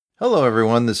Hello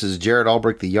everyone, this is Jared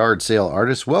Albrecht, the Yard Sale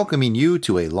Artist, welcoming you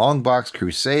to a Longbox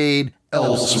Crusade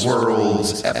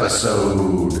Elseworlds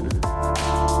episode.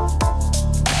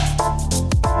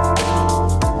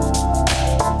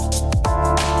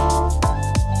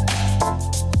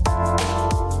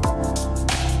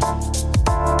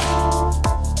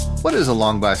 What is a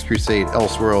Longbox Crusade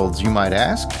Elseworlds, you might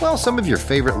ask? Well, some of your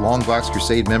favorite Longbox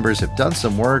Crusade members have done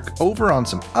some work over on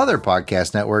some other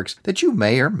podcast networks that you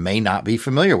may or may not be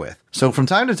familiar with. So from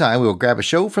time to time, we will grab a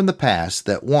show from the past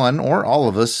that one or all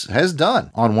of us has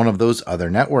done on one of those other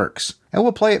networks, and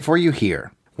we'll play it for you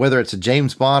here. Whether it's a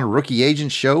James Bond Rookie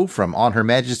Agent show from On Her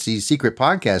Majesty's Secret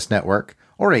Podcast Network,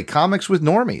 or a Comics with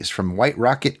Normies from White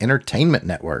Rocket Entertainment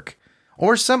Network,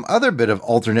 or some other bit of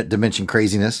alternate dimension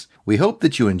craziness, we hope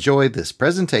that you enjoyed this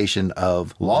presentation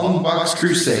of Longbox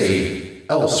Crusade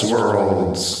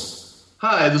Elseworlds.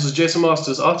 Hi, this is Jason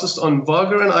Masters, artist on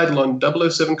Varga and Eidolon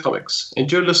 007 Comics,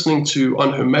 and you're listening to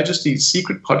On Her Majesty's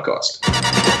Secret Podcast.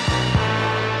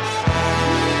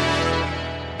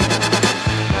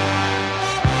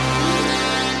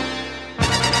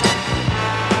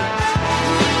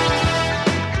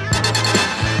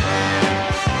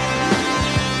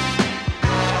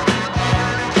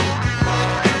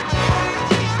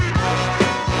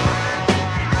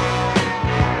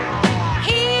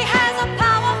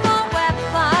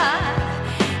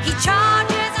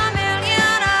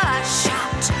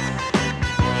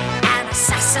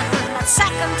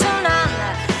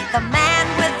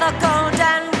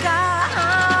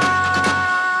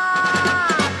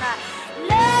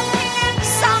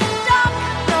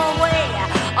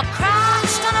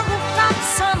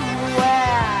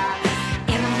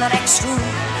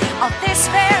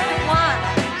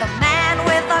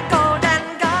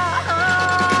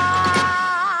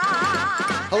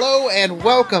 And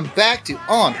welcome back to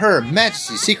On Her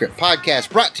Majesty's Secret Podcast,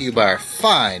 brought to you by our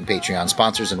fine Patreon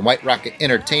sponsors and White Rocket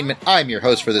Entertainment. I'm your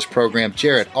host for this program,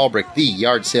 Jared Albrecht, the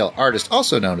Yard Sale Artist,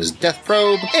 also known as Death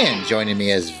Probe. And joining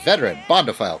me as veteran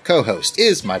Bondophile co-host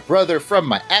is my brother from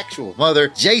my actual mother,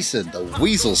 Jason the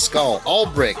Weasel Skull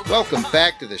Albrecht. Welcome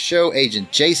back to the show,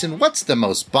 Agent Jason. What's the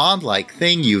most Bond-like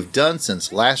thing you've done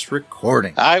since last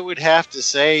recording? I would have to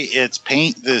say it's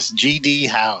paint this GD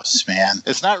house, man.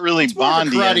 It's not really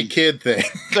Bondian. Karate Kid thing.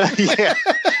 Yeah,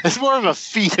 it's more of a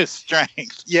feat of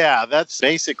strength. Yeah, that's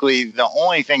basically the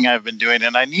only thing I've been doing,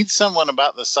 and I need someone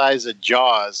about the size of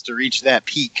Jaws to reach that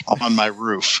peak on my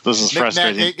roof. This is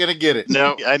frustrating. Ain't gonna get it.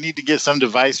 No, I need to get some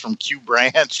device from Q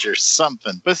Branch or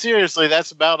something. But seriously,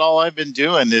 that's about all I've been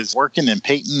doing is working and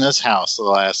painting this house the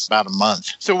last about a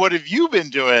month. So what have you been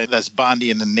doing that's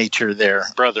Bondian in nature there,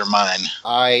 brother mine?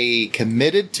 I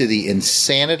committed to the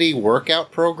Insanity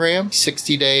workout program,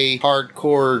 60-day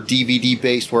hardcore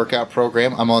DVD-based workout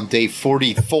program. I'm on day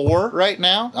 44 right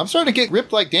now. I'm starting to get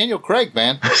ripped like Daniel Craig,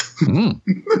 man.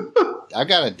 I've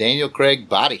got a Daniel Craig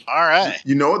body. All right.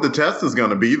 You know what the test is going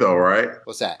to be, though, right?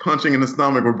 What's that? Punching in the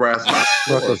stomach with brass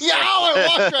knuckles. Yeah,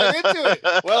 I walked right into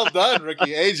it. Well done,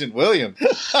 Rookie Agent William.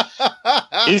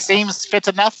 He seems fit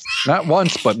enough. Not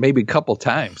once, but maybe a couple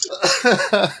times.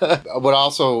 What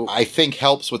also I think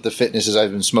helps with the fitness is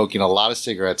I've been smoking a lot of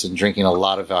cigarettes and drinking a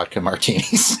lot of vodka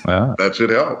martinis. Yeah. That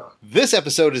should help. This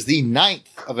episode is the 9th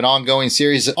of an ongoing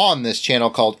series on this channel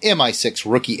called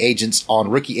MI6 Rookie Agents. On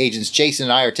Rookie Agents, Jason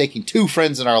and I are taking two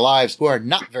friends in our lives who are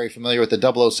not very familiar with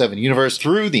the 007 universe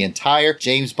through the entire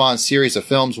James Bond series of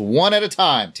films one at a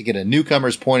time to get a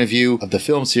newcomer's point of view of the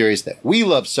film series that we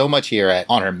love so much here at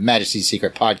On Her Majesty's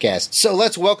Secret Podcast. So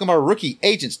let's welcome our Rookie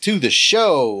Agents to the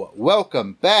show.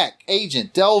 Welcome back,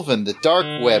 Agent Delvin, the Dark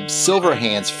Web,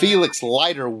 Silverhands, Felix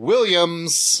Leiter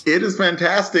Williams. It is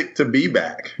fantastic to be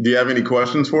back. Do you have any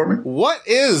questions for me? What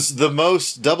is the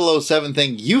most 007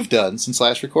 thing you've done since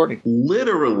last recording?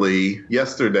 Literally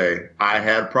yesterday, I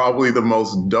had probably the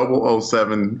most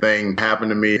 007 thing happen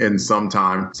to me in some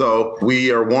time. So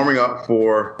we are warming up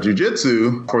for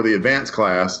jiu-jitsu for the advanced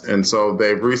class. And so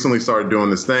they've recently started doing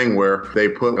this thing where they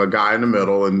put a guy in the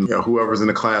middle and whoever's in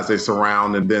the class, they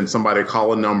surround and then somebody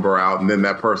call a number out and then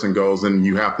that person goes and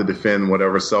you have to defend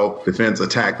whatever self-defense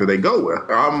attack that they go with.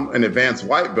 I'm an advanced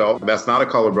white belt. That's not a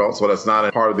color belt, so that's not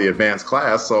a part of the advanced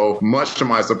class. So much to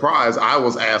my surprise, I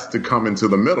was asked to come into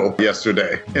the middle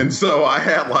yesterday. And so I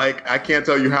had I can't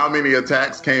tell you how many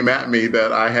attacks came at me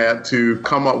that I had to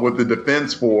come up with the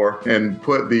defense for and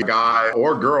put the guy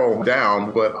or girl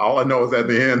down. But all I know is at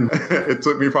the end, it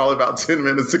took me probably about 10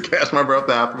 minutes to catch my breath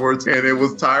afterwards. And it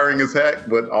was tiring as heck,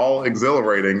 but all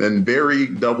exhilarating and very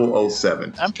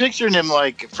 007. I'm picturing him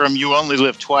like from You Only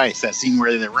Live Twice, that scene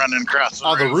where they're running across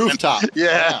the the rooftop.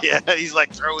 Yeah. He's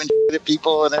like throwing at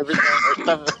people and everything or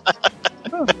something.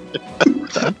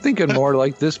 I'm thinking more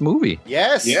like this movie.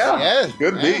 Yes. Yeah,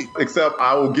 could be. Except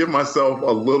I will give myself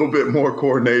a little bit more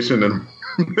coordination than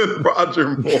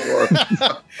Roger Moore.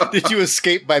 Did you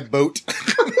escape by boat?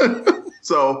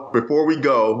 So before we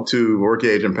go to Rookie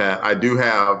Agent Pat, I do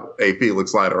have a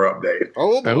Felix Leiter update.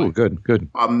 Oh, boy. Oh, good.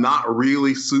 I'm not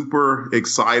really super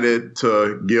excited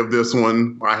to give this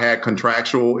one. I had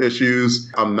contractual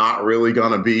issues. I'm not really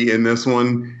going to be in this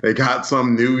one. They got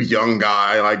some new young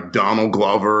guy like Donald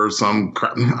Glover or some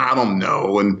crap. I don't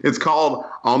know. And it's called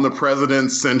On the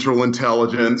President's Central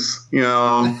Intelligence. You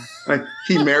know, like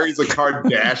he marries a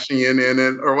Kardashian in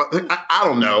it or what. I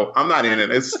don't know. I'm not in it.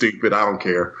 It's stupid. I don't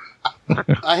care.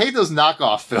 I hate those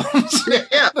knockoff films.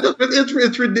 Yeah,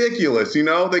 it's ridiculous. You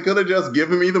know, they could have just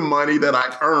given me the money that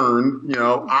I earned. You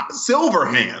know, silver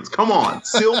hands. Come on,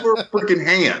 silver freaking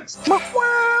hands.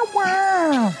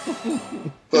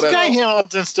 Is Guy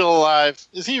Hamilton still alive?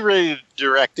 Is he ready to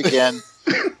direct again?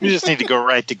 You just need to go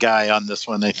right to Guy on this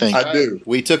one, I think. I do.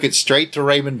 We took it straight to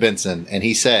Raymond Benson, and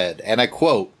he said, and I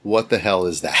quote, "What the hell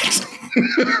is that?"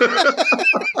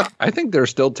 I think there's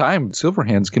still time.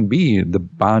 Silverhands can be the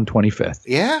Bond 25th.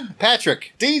 Yeah.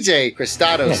 Patrick, DJ,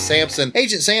 Cristados, Sampson,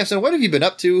 Agent Sampson, what have you been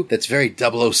up to that's very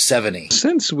 007-y?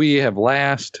 Since we have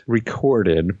last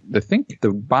recorded, I think the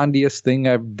Bondiest thing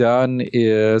I've done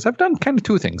is I've done kind of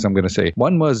two things, I'm going to say.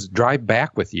 One was drive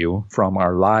back with you from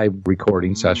our live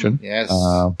recording session. Yes.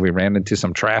 We ran into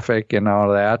some traffic and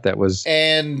all that. That was...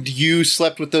 And you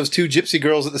slept with those two gypsy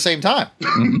girls at the same time.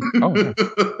 Oh,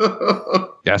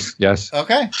 yeah. Yes.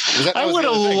 Okay. I would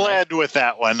have led with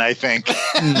that one, I think.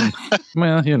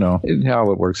 Well, you know, how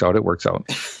it works out, it works out.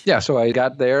 Yeah, so I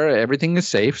got there. Everything is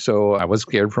safe. So I was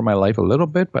scared for my life a little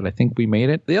bit, but I think we made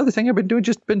it. The other thing I've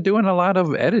been doing a lot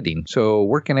of editing. So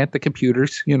working at the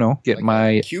computers, you know, get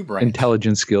my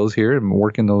intelligence skills here and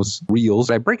working those reels.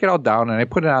 I break it all down and I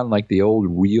put it on like the old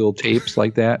reel tapes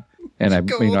like that. And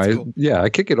I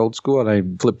kick it old school and I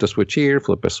flip the switch here,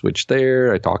 flip a switch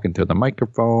there. I talk into the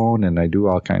microphone and I do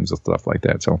all kinds of stuff like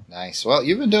that. So nice. Well,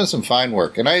 you've been doing some fine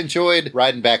work and I enjoyed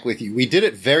riding back with you. We did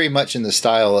it very much in the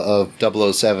style of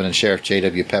 007 and Sheriff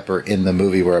J.W. Pepper in the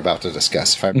movie we're about to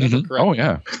discuss, if I remember correctly. Oh,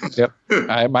 yeah.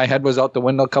 Yep. My head was out the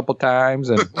window a couple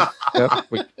times and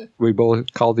we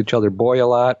both called each other boy a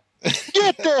lot.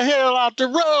 Get the hell out the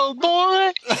road,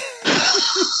 boy!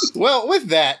 Well, with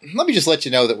that, let me just let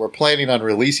you know that we're planning on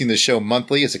releasing the show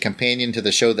monthly as a companion to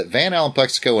the show that Van Allen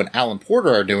Plexico and Alan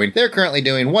Porter are doing. They're currently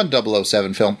doing one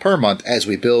 007 film per month as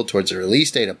we build towards the release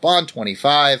date of Bond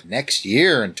 25 next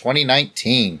year in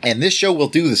 2019. And this show will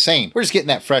do the same. We're just getting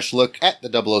that fresh look at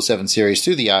the 007 series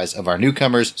through the eyes of our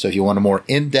newcomers. So if you want a more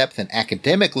in-depth and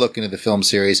academic look into the film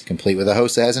series, complete with a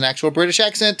host that has an actual British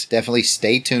accent, definitely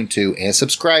stay tuned to and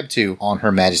subscribe to on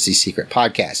Her Majesty's Secret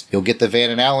Podcast. You'll get the Van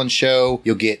and Allen show.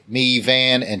 You'll get me,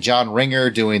 Van, and John Ringer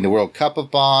doing the World Cup of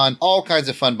Bond. All kinds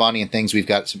of fun Bonding things. We've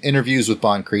got some interviews with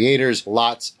Bond creators.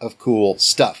 Lots of cool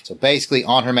stuff. So basically,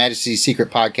 On Her Majesty's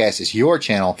Secret Podcast is your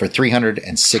channel for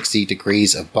 360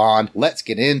 degrees of Bond. Let's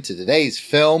get into today's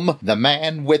film, The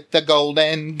Man with the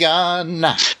Golden Gun.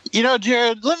 You know,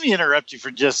 Jared, let me interrupt you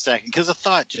for just a second because a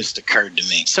thought just occurred to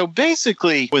me. So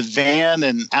basically, with Van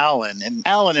and Alan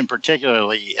in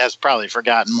particularly has probably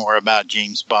forgotten more about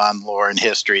James Bond lore and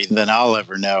history than I'll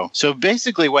ever know. So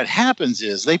basically what happens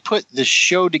is they put the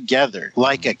show together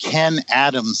like a Ken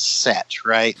Adams set,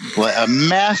 right? Like a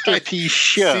masterpiece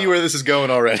show. See where this is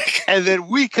going already. And then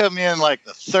we come in like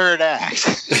the third act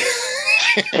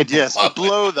and just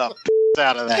blow the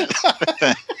out of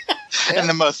that. In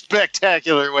the most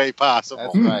spectacular way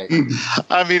possible. That's right.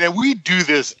 I mean, and we do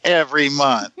this every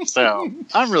month, so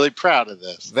I'm really proud of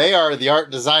this. They are the art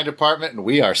and design department, and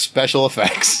we are special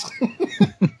effects.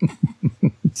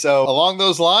 So, along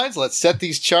those lines, let's set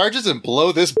these charges and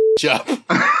blow this up.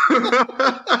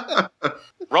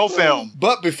 Roll film.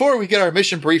 But before we get our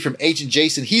mission brief from Agent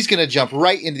Jason, he's going to jump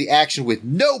right into the action with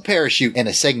no parachute in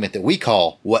a segment that we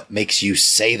call What Makes You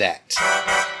Say That?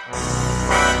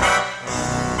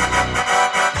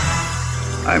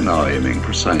 I'm now aiming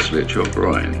precisely at your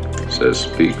groin, says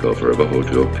Speak, offer of a hold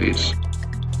your peace.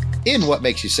 In What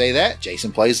Makes You Say That,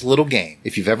 Jason plays a little game.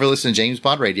 If you've ever listened to James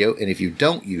Bond Radio, and if you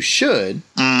don't, you should,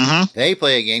 they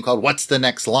play a game called What's the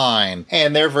Next Line?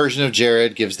 And their version of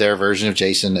Jared gives their version of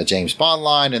Jason a James Bond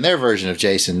line, and their version of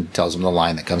Jason tells him the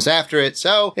line that comes after it.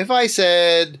 So if I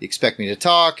said, expect me to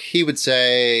talk, he would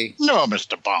say, No,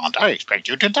 Mr. Bond, I expect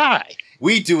you to die.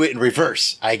 We do it in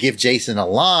reverse. I give Jason a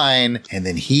line, and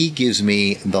then he gives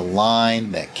me the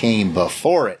line that came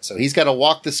before it. So he's got to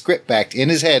walk the script back in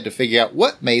his head to figure out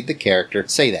what made the character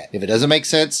say that. If it doesn't make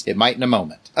sense, it might in a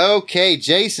moment. Okay,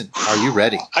 Jason, are you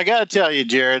ready? I gotta tell you,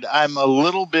 Jared, I'm a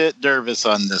little bit nervous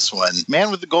on this one. Man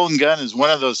with the Golden Gun is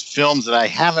one of those films that I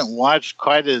haven't watched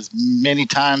quite as many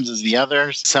times as the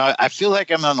others. So I feel like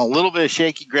I'm on a little bit of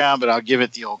shaky ground, but I'll give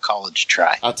it the old college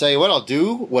try. I'll tell you what I'll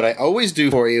do. What I always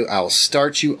do for you, I'll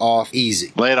start you off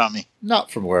easy. Lay it on me.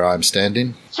 Not from where I'm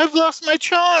standing. I've lost my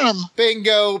charm.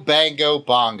 Bingo, bango,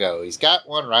 bongo. He's got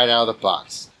one right out of the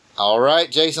box. All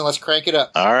right, Jason, let's crank it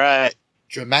up. All right.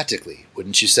 Dramatically,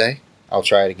 wouldn't you say? I'll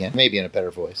try it again, maybe in a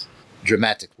better voice.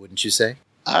 Dramatic, wouldn't you say?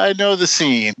 I know the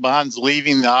scene. Bond's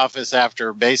leaving the office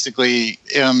after basically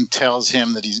M tells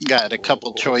him that he's got a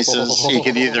couple choices. He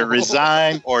could either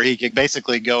resign or he could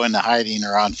basically go into hiding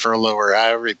or on furlough or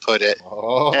however he put it.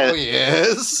 Oh,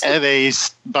 yes. And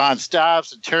Bond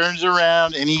stops and turns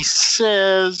around and he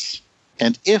says,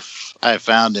 and if I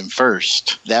found him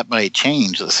first, that might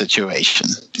change the situation.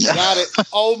 Got it.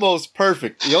 Almost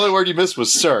perfect. The only word you missed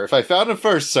was sir. If I found him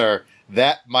first, sir,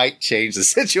 that might change the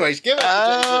situation. Give it to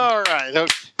Jason. All right.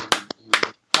 Okay.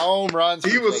 Home runs.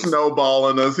 He was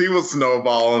snowballing us.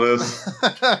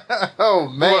 Oh,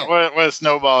 man. What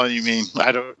snowballing you mean?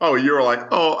 I don't. Oh, you were like,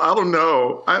 I don't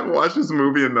know. I haven't watched this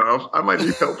movie enough. I might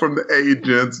need help from the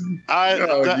agents.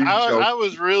 I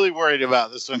was really worried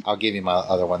about this one. I'll give you my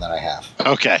other one that I have.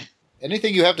 Okay.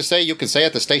 Anything you have to say, you can say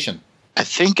at the station. I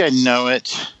think I know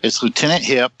it. It's Lieutenant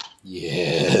Hip.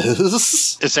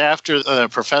 Yes. It's after the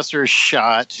professor is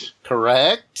shot.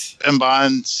 Correct. And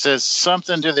Bond says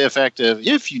something to the effect of,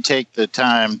 if you take the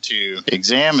time to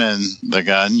examine the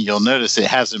gun, you'll notice it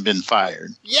hasn't been fired.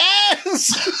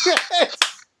 Yes!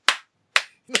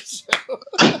 Yes!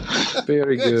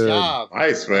 Very good. Good job.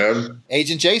 Nice, man.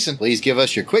 Agent Jason, please give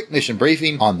us your quick mission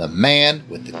briefing on the man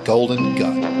with the golden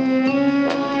gun.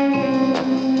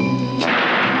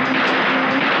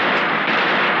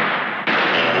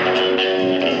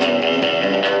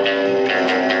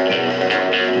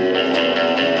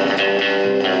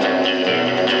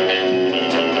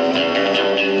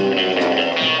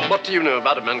 What do you know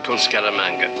about a man called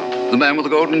Scaramanga? The man with the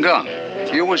golden gun.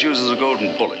 He always uses a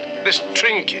golden bullet. This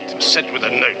trinket was sent with a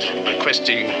note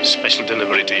requesting special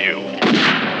delivery to you.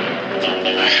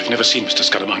 I have never seen Mr.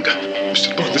 Scaramanga.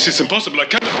 Mr. Bond, this is impossible. I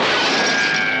can't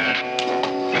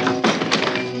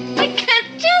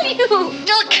tell you.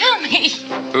 Don't kill me.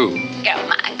 Who?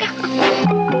 Scaramanga.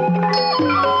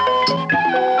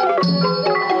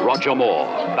 Roger Moore,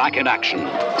 back in action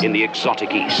in the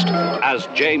exotic East as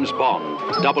James Bond,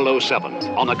 007,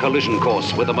 on a collision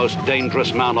course with the most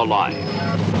dangerous man alive.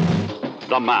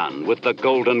 The man with the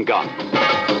golden gun.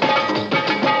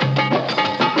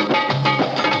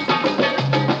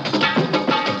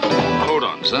 Hold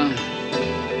on, sir.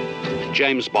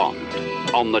 James Bond,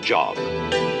 on the job.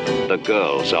 The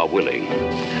girls are willing.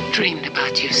 I've dreamed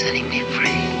about you setting me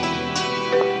free.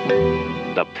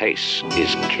 The pace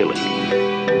is killing.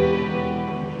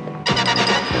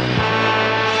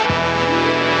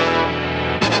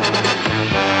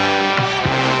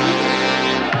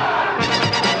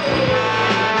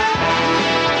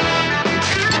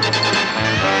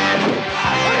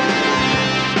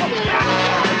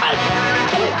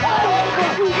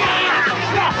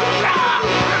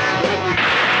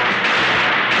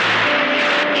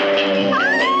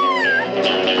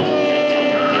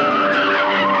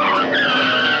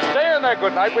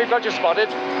 Good night. We've got you spotted.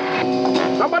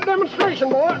 How about demonstration,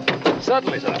 boy?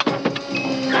 Certainly, sir.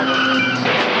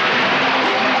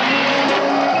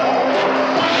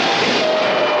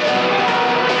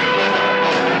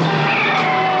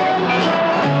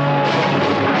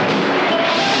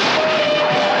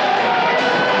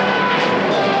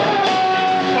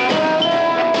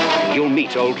 You'll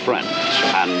meet old friends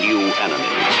and new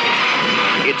enemies.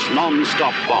 It's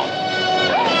non-stop Bond.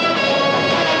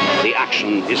 The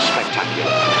action is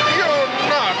spectacular. You're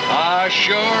not. I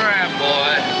sure am,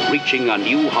 boy. Reaching a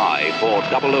new high for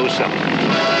 007.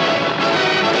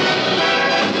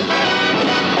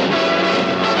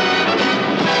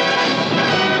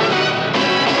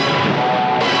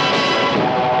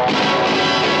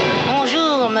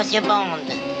 Bonjour, Monsieur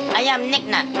Bond. I am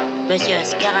Nick-Nack. Monsieur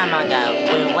Scaramanga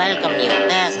will welcome you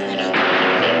personally.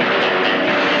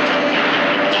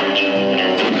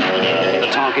 The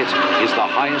target is the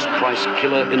highest-priced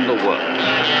killer in the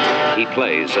world. He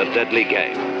plays a deadly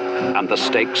game, and the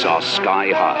stakes are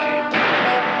sky high.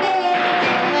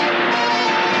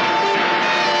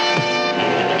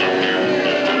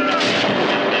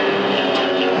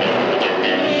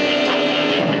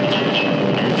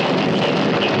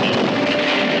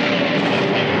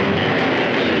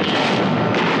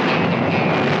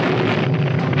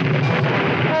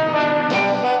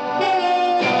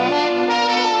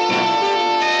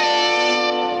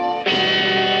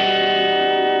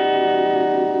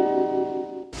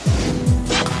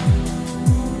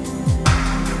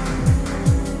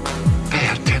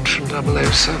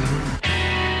 007.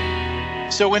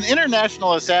 So when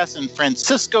international assassin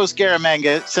Francisco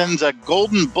Scaramanga sends a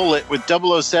golden bullet with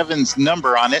 007's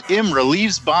number on it, M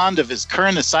relieves Bond of his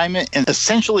current assignment and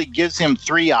essentially gives him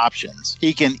 3 options.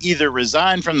 He can either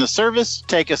resign from the service,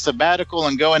 take a sabbatical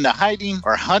and go into hiding,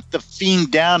 or hunt the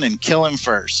fiend down and kill him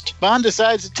first. Bond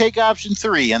decides to take option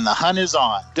 3, and the hunt is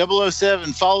on.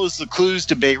 007 follows the clues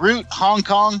to Beirut, Hong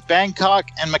Kong, Bangkok,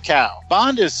 and Macau.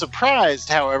 Bond is surprised,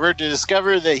 however, to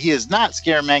discover that he is not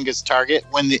Scaramanga's target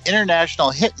when the international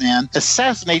hitman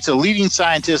assassinates a leading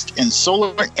scientist in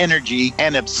solar energy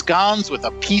and absconds with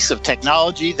a piece of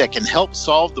technology that can help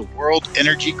solve the world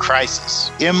energy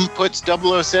crisis. M puts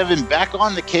 007 back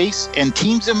on the case and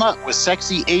teams him up with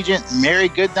sexy agent Mary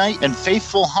Goodnight and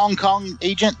faithful Hong Kong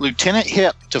agent Lieutenant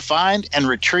Hip to find and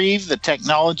retrieve the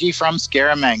technology from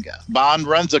Scaramanga. Bond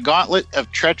runs a gauntlet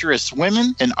of treacherous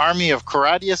women, an army of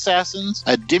karate assassins,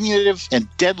 a diminutive and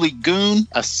deadly goon,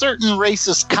 a certain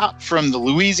racist cop from the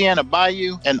Louisiana Bayou,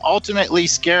 and ultimately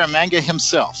Scaramanga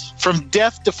himself. From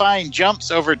death-defying jumps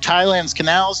over Thailand's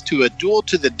canals to a duel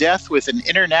to the death with an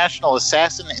international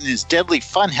assassin in his deadly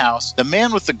funhouse, the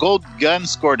man with the golden gun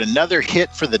scored another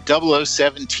hit for the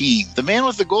 007 team. The Man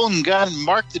with the Golden Gun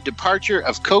marked the departure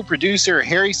of co-producer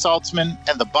Harry Saltzman,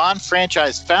 and the Bond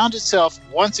franchise found itself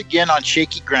once again on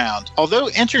shaky ground. Although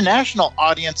international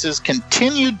audiences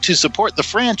continued to support the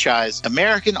franchise,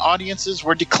 American audiences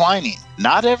were declining.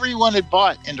 Not everyone had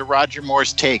bought into Roger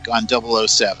Moore's take on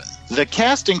 007. The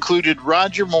cast included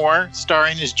Roger Moore,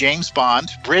 starring as James Bond,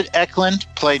 Britt Eklund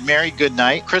played Mary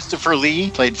Goodnight, Christopher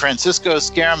Lee played Francisco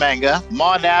Scaramanga,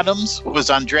 Maud Adams was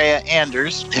Andrea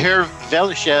Anders, Hervé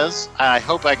Villechaize, I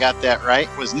hope I got that right,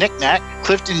 was Nick Nack,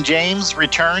 Clifton James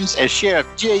returns as Sheriff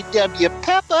J.W.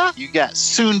 Pepper. You got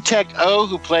Soon Tek O,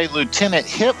 who played Lieutenant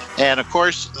Hip, and of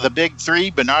course the big 3,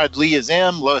 Bernard Lee as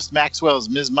M, Lois Maxwell as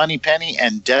Ms. Moneypenny,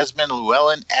 and Desmond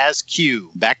Llewellyn as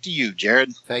Q. Back to you,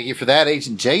 Jared. Thank you for that,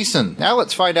 Agent Jason. Now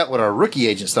let's find out what our rookie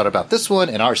agents thought about this one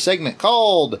in our segment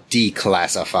called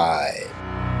Declassified.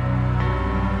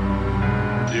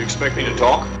 Do you expect me to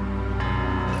talk?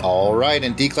 All right,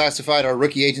 in Declassified, our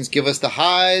rookie agents give us the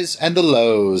highs and the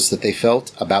lows that they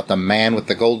felt about the Man with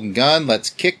the Golden Gun.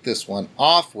 Let's kick this one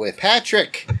off with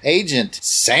Patrick, Agent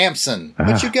Sampson.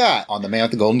 What you got on the Man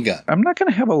with the Golden Gun? I'm not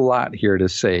going to have a lot here to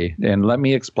say, and let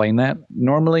me explain that.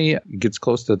 Normally, it gets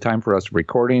close to the time for us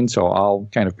recording, so I'll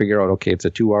kind of figure out, okay, it's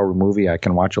a 2-hour movie. I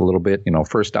can watch a little bit,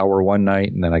 first hour one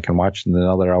night, and then I can watch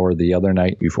another hour the other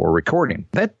night before recording.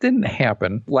 That didn't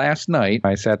happen. Last night,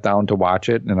 I sat down to watch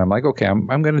it, and I'm like, okay, I'm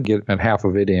going to get half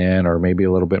of it in or maybe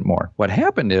a little bit more. What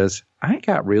happened is I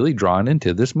got really drawn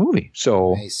into this movie.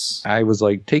 So nice. I was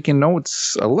like taking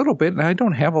notes a little bit, and I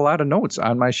don't have a lot of notes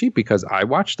on my sheet because I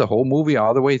watched the whole movie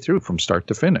all the way through from start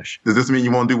to finish. Does this mean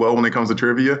you won't do well when it comes to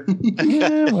trivia?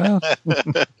 Yeah, well,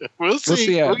 we'll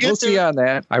see. We'll see on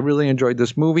that. I really enjoyed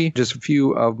this movie. Just a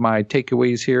few of my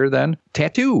takeaways here then.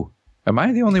 Tattoo. Am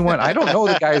I the only one? I don't know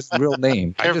the guy's real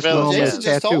name. I just know his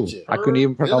tattoo. I couldn't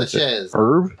even pronounce it.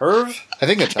 Hervé? I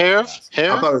think it's Hervé.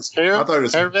 I thought it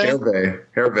was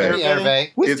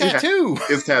Hervé. With tattoo.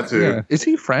 It's tattoo. Yeah. Is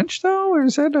he French though, or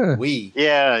is that a? Oui.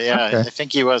 Yeah. Okay. I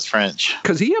think he was French.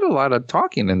 Because he had a lot of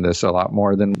talking in this, a lot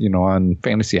more than on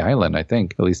Fantasy Island. I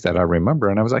think, at least that I remember.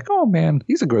 And I was like, oh man,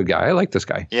 he's a good guy. I like this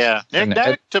guy. Yeah.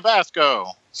 Nick Tabasco.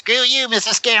 Screw you,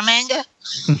 Mrs. Scaramanga.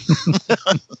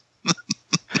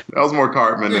 That was more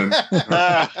Cartman than...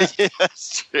 Yeah,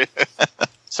 that's true.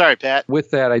 Sorry, Pat.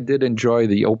 With that, I did enjoy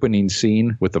the opening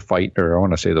scene with the fight, or I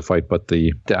want to say the fight, but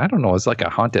I don't know, it's like a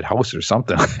haunted house or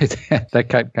something. That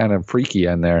got kind of freaky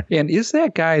in there. And is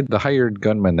that guy, the hired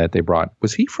gunman that they brought,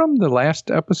 was he from the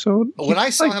last episode? When I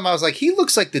saw him, I was like, he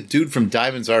looks like the dude from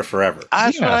Diamonds Are Forever.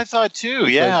 That's what I thought too,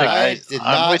 yeah. I did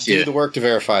not do the work to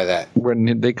verify that.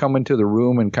 When they come into the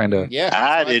room and kind of... Yeah,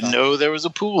 I didn't know there was a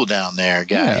pool down there,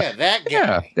 guy. Yeah, that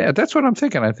guy. Yeah, that's what I'm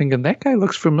thinking. I'm thinking, that guy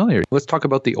looks familiar. Let's talk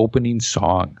about the opening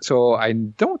song. So I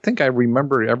don't think I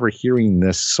remember ever hearing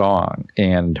this song.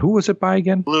 And who was it by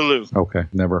again? Lulu. Okay.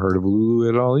 Never heard of Lulu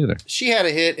at all either. She had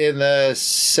a hit in the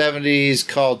 70s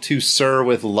called To Sir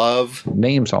With Love.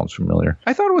 Name sounds familiar.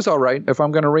 I thought it was all right. If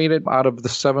I'm going to rate it out of the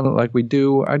 7 like we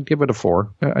do, I'd give it a 4.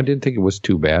 I didn't think it was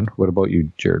too bad. What about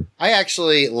you, Jared? I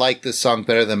actually like this song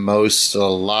better than most. A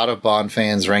lot of Bond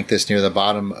fans rank this near the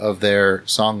bottom of their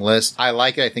song list. I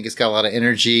like it. I think it's got a lot of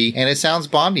energy, and it sounds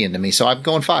Bondian to me, so I'm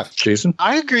going 5. Jason? I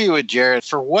I agree with Jared.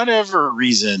 For whatever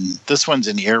reason, this one's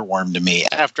an earworm to me.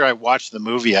 After I watch the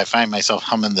movie, I find myself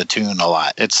humming the tune a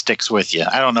lot. It sticks with you.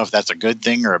 I don't know if that's a good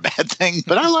thing or a bad thing,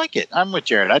 but I like it. I'm with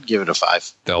Jared. I'd give it a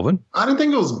 5. Delvin? I didn't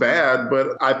think it was bad,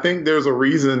 but I think there's a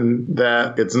reason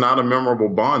that it's not a memorable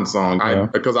Bond song.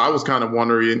 Because I was kind of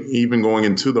wondering, even going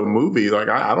into the movie, like,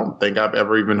 I don't think I've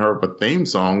ever even heard a theme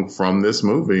song from this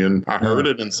movie. And I heard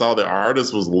it and saw the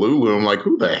artist was Lulu. I'm like,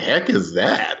 who the heck is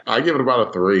that? I give it about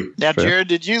a 3. Now, Jared,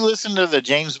 did you listen to the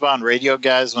James Bond radio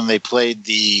guys when they played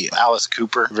the Alice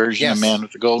Cooper version of Man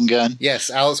with the Golden Gun? Yes,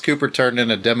 Alice Cooper turned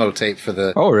in a demo tape for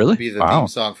the be the theme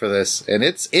song for this. And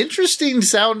it's interesting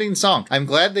sounding song. I'm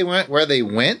glad they went where they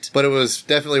went, but it was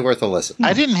definitely worth a listen.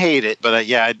 I didn't hate it, but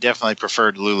I definitely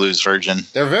preferred Lulu's version.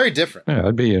 They're very different. Yeah,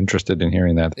 I'd be interested in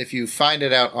hearing that. If you find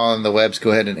it out on the webs, go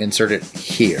ahead and insert it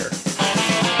here.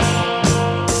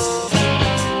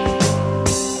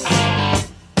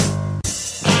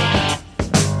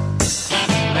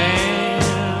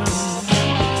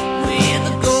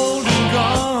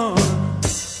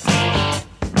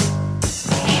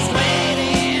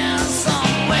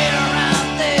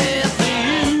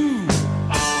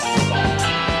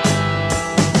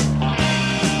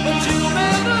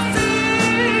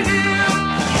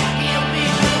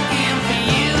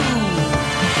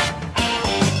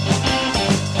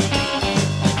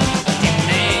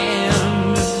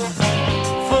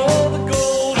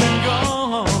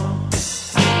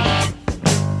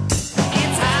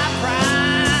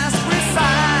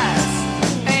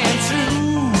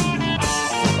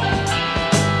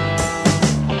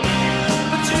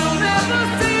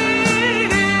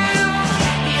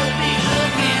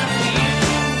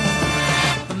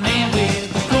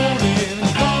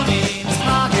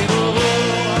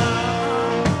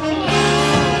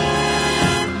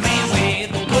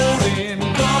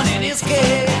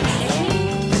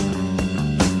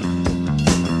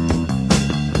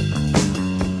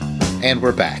 And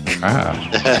we're back.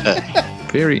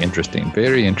 Very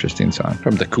interesting song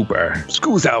from the Cooper.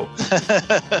 School's out.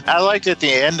 I liked at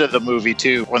the end of the movie,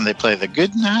 too, when they play the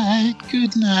good night,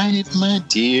 my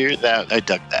dear. I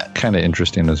dug that. Kind of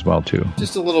interesting as well, too.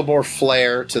 Just a little more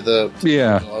flair to the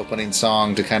opening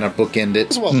song to kind of bookend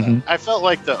it. Well done. I felt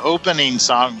like the opening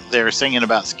song, they were singing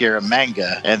about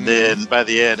Scaramanga, and then by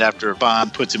the end, after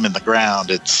Bond puts him in the ground,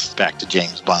 it's back to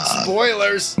James Bond.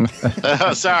 Spoilers!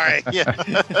 Oh, sorry. Yeah.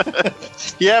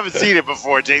 You haven't seen it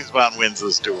before. James Bond wins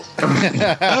this duel.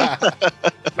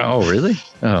 Oh, really?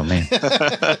 Oh, man.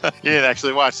 You didn't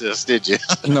actually watch this, did you?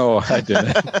 No, I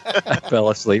didn't. I fell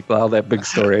asleep. All that big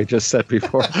story I just said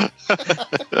before.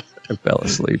 I fell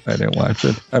asleep. I didn't watch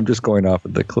it. I'm just going off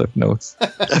of the cliff notes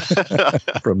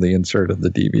from the insert of the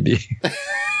DVD.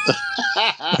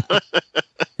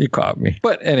 You caught me.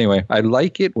 But anyway, I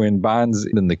like it when Bond's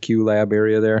in the Q lab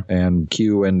area there, and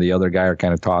Q and the other guy are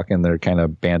kind of talking. They're kind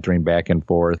of bantering back and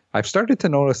forth. I've started to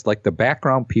notice, like, the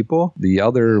background people, the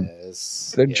other...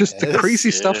 They're just the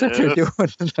crazy stuff that they're doing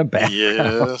in the background.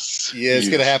 Yes. Yeah, it's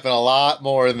going to happen a lot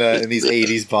more in these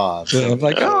 80s Bonds. I'm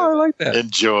like, oh, I like that.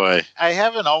 Enjoy. I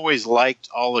haven't always liked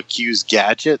all of Q's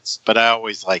gadgets, but I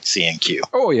always like seeing Q.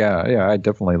 Oh, yeah. I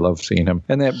definitely love seeing him.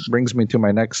 And that brings me to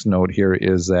my next note here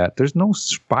is that there's no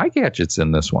spy gadgets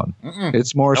in this one.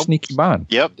 It's more sneaky Bond.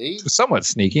 Yep. Somewhat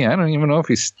sneaky. I don't even know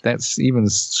if that's even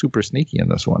super sneaky in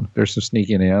this one. There's some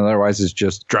sneaky in it. Otherwise, it's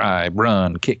just drive,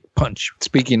 run, kick, punch.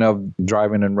 Speaking of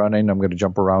driving and running, I'm going to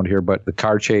jump around here, but the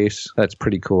car chase, that's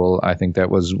pretty cool. I think that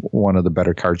was one of the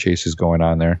better car chases going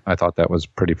on there. I thought that was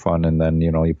pretty fun. And then,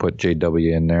 you put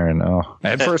JW in there, and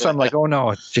at first I'm like, oh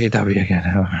no, it's JW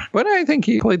again. But I think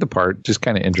he played the part, just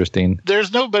kind of interesting.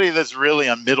 There's nobody that's really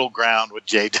on middle ground with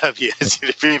JW.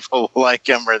 People like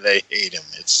him or they hate him.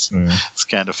 It's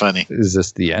kind of funny. Is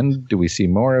this the end? Do we see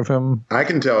more of him? I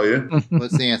can tell you.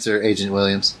 What's the answer, Agent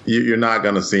Williams? You're not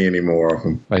going to see any more of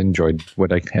him. I enjoyed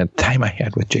what I had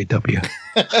with JW.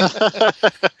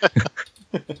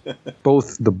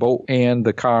 Both the boat and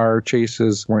the car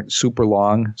chases weren't super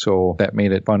long, so that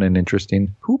made it fun and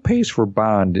interesting. Who pays for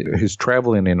Bond, his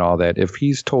traveling and all that? If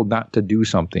he's told not to do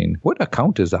something, what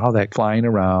account is all that flying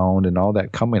around and all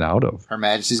that coming out of? Her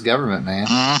Majesty's government, man.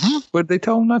 But they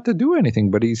tell him not to do anything,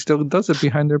 but he still does it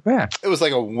behind their back. It was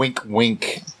like a wink,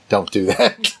 wink. Don't do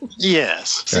that.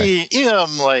 Yes. See,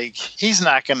 he's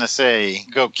not going to say,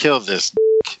 go kill this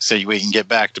so we can get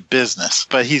back to business.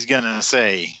 But he's going to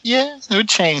say, yeah, it would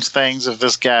change things if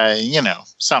this guy,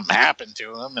 something happened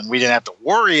to him and we didn't have to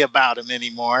worry about him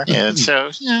anymore. And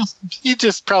so, he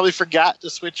just probably forgot to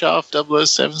switch off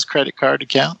 007's credit card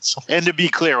accounts. And to be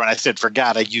clear, when I said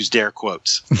forgot, I used air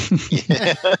quotes.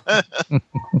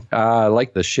 I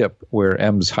like the ship where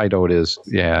M's hideout is.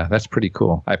 Yeah, that's pretty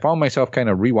cool. I found myself kind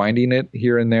of rewinding it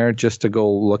here and there just to go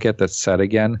look at the set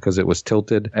again because it was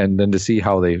tilted, and then to see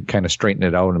how they kind of straightened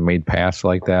it out and made paths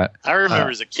like that. I remember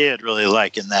as a kid really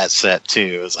liking that set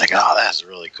too. It was like, oh, that's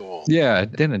really cool. Yeah,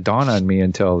 it didn't dawn on me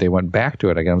until they went back to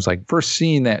it again. I was like, first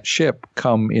seeing that ship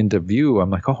come into view, I'm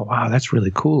like, oh, wow, that's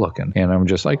really cool looking. And I'm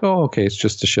just like, oh, okay, it's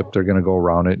just a ship. They're going to go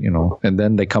around it, And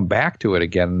then they come back to it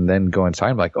again and then go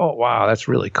inside. I'm like, oh, wow, that's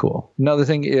really cool. Another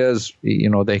thing is,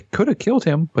 they could have killed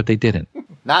him, but they didn't.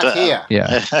 Not here.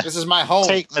 Yeah. This is my home.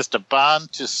 Take Mr.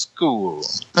 Bond to school.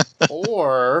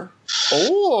 or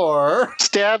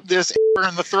stab this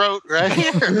in the throat right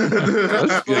here.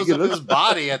 Dispose of his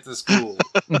body at the school.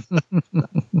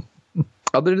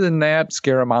 Other than that,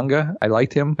 Scaramanga, I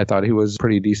liked him. I thought he was a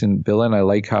pretty decent villain. I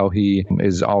like how he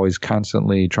is always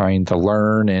constantly trying to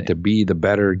learn and to be the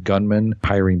better gunman,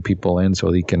 hiring people in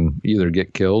so he can either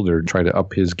get killed or try to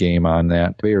up his game on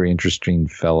that. Very interesting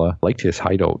fella. Liked his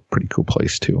hideout. Pretty cool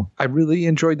place, too. I really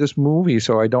enjoyed this movie,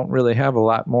 so I don't really have a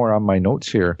lot more on my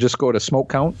notes here. Just go to smoke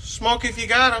count. Smoke if you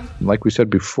got them. Like we said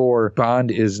before,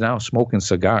 Bond is now smoking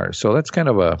cigars, so that's kind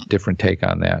of a different take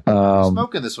on that.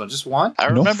 Smoking this one, just one? I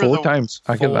remember 4 times.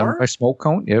 I get on my smoke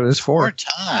count. Yeah, it was 4 times.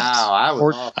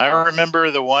 Wow, I remember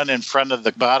the one in front of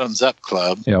the Bottoms Up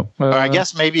Club. Yeah. Or I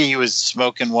guess maybe he was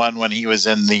smoking one when he was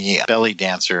in the belly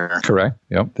dancer. Correct.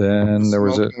 Yep. Then there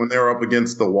was when they were up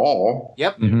against the wall.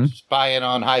 Yep. Spying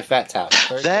on high fat towel.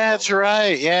 That's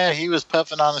right. Yeah, he was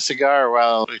puffing on a cigar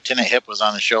while Lieutenant Hip was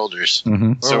on his shoulders.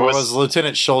 Mm-hmm. So was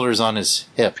Lieutenant Shoulders on his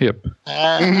hip? Hip.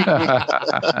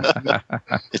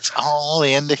 It's all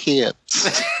in the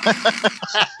hips.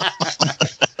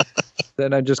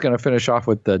 Then I'm just going to finish off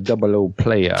with the 00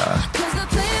 player.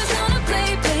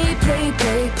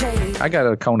 I got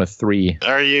a count of 3.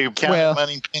 Are you counting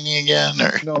Money Penny again?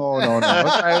 Or? No.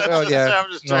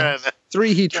 I'm just trying to...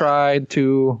 3 he tried,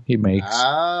 2 he makes.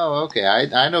 Oh, okay.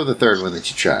 I know the third one that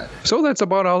you tried. So that's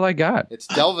about all I got. It's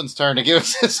Delvin's turn to give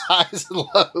us his highs and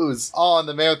lows on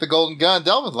The Man with the Golden Gun.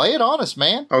 Delvin, lay it on us,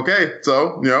 man. Okay,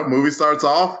 so, movie starts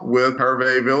off with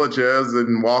Hervé Villachez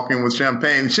and walking with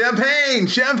champagne.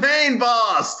 Champagne,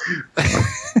 boss!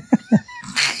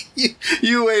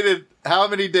 You waited how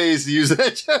many days to use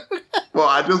that joke? Well,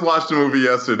 I just watched the movie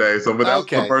yesterday, but that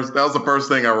was the first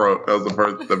thing I wrote. That was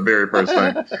the very first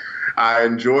thing. I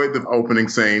enjoyed the opening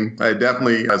scene. I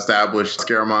definitely established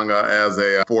Scaramanga as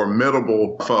a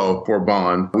formidable foe for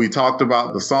Bond. We talked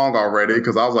about the song already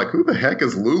because I was like, who the heck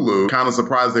is Lulu? Kind of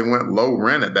surprised they went low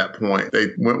rent at that point. They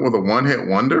went with a one-hit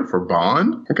wonder for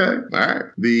Bond? Okay, all right.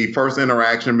 The first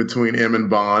interaction between M and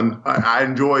Bond, I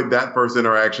enjoyed that first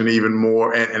interaction even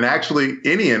more. And actually,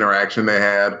 any interaction they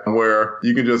had where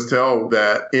you can just tell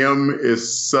that M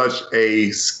is such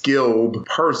a skilled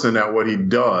person at what he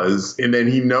does. And then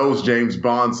he knows James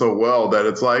Bond so well that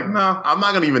it's like, no, I'm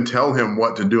not going to even tell him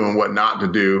what to do and what not to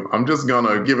do. I'm just going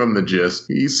to give him the gist.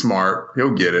 He's smart.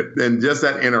 He'll get it. And just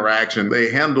that interaction,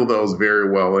 they handle those very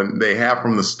well. And they have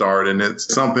from the start. And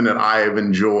it's something that I have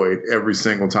enjoyed every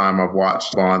single time I've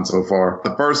watched Bond so far.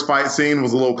 The first fight scene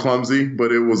was a little clumsy,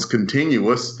 but it was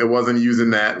continuous. It wasn't using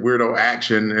that weirdo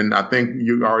action. And I think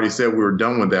you already said we were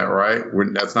done with that, right?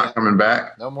 That's not coming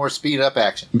back. No more speed up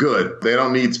action. Good. They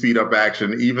don't need speed up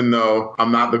action, even though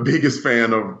I'm not the biggest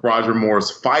fan of Roger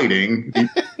Moore's fighting.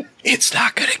 It's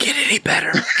not going to get any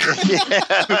better.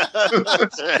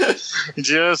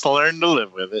 Just learn to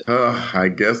live with it. I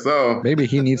guess so. Maybe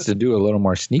he needs to do a little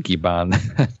more sneaky Bond.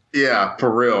 Yeah, for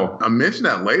real. I mentioned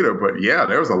that later, but yeah,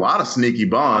 there was a lot of sneaky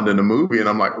Bond in the movie, and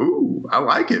I'm like, ooh, I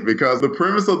like it, because the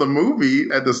premise of the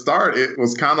movie at the start, it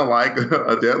was kind of like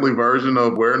a deadly version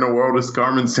of Where in the World is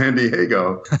Carmen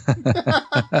Sandiego?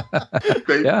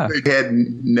 They had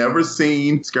never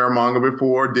seen Scaramanga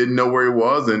before, didn't know where he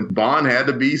was, and Bond had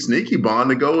to be sneaky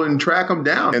Bond to go and track him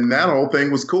down. And that whole thing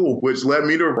was cool, which led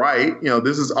me to write,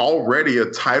 this is already a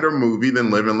tighter movie than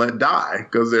Live and Let Die,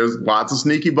 because there's lots of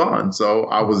sneaky Bond. So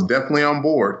I was definitely on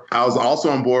board. I was also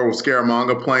on board with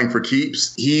Scaramanga playing for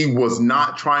keeps. He was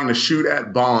not trying to shoot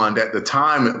at Bond. At the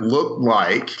time, it looked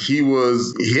like he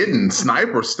was hidden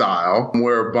sniper style,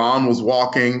 where Bond was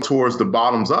walking towards the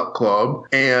Bottoms Up Club,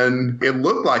 and it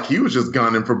looked like he was just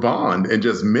gunning for Bond and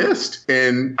just missed.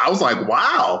 And I was like,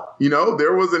 wow,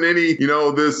 there wasn't any,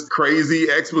 this crazy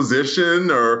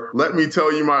exposition or let me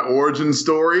tell you my origin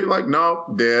story. Like,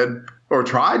 no, dead. or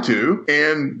tried to.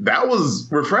 And that was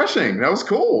refreshing. That was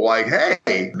cool. Like,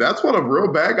 hey, that's what a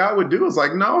real bad guy would do. It's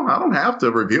like, no, I don't have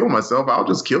to reveal myself. I'll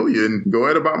just kill you and go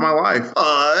ahead about my life.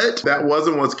 But that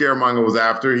wasn't what Scaramanga was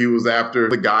after. He was after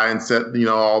the guy and set,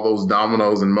 all those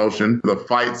dominoes in motion. The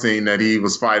fight scene that he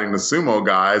was fighting the sumo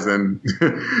guys and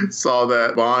saw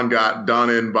that Bond got done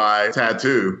in by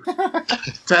Tattoo.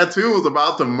 Tattoo was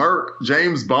about to murk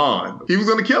James Bond. He was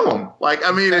going to kill him. Like,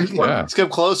 I mean, He's come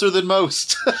closer than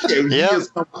most.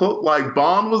 Like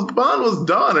Bond was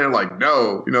done. And like,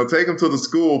 no, take him to the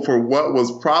school for what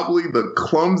was probably the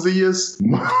clumsiest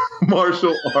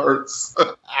martial arts.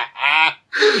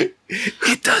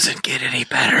 It doesn't get any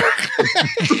better.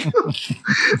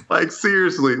 Like,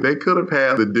 seriously, they could have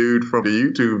had the dude from the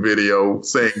YouTube video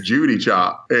saying Judy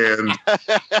Chop, and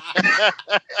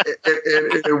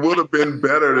it would have been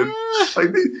better than,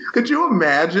 like, could you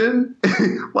imagine?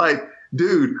 Like,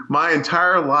 dude, my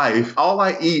entire life, all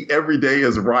I eat every day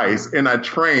is rice, and I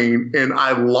train, and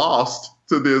I lost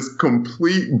to this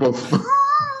complete buffoon.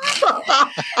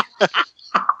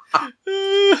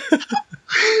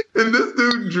 And this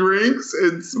dude drinks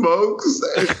and smokes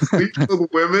and sleeps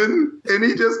with women, and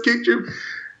he just kicked you.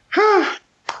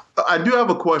 I do have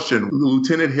a question.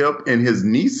 Lieutenant Hip and his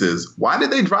nieces, why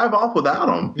did they drive off without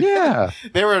him? Yeah.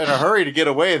 They were in a hurry to get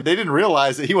away. They didn't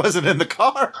realize that he wasn't in the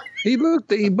car. He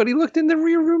looked in the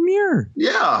rearview mirror.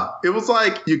 Yeah. It was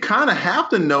like, you kind of have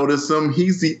to notice him.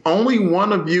 He's the only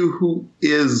one of you who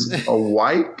is a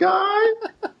white guy.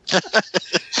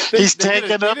 He's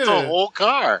taking up the whole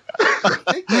car. I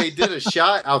think they did a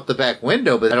shot out the back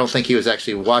window, but I don't think he was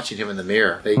actually watching him in the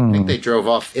mirror. They think they drove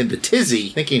off in the tizzy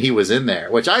thinking he was in there,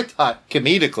 which I thought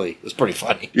comedically was pretty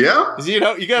funny. Yeah. You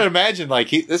got to imagine, like,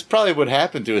 this probably would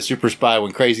happen to a super spy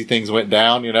when crazy things went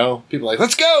down, People are like,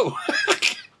 let's go.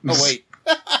 Oh, wait.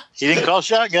 He didn't call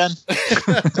shotgun.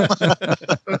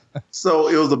 So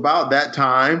it was about that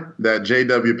time that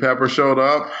J.W. Pepper showed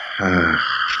up.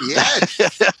 Yes.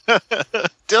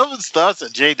 Dylan's thoughts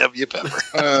on J.W.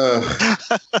 Pepper.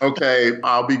 Okay,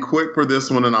 I'll be quick for this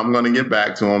one, and I'm going to get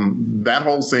back to him. That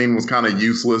whole scene was kind of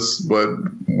useless, but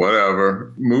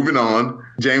whatever. Moving on.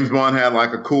 James Bond had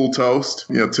like a cool toast,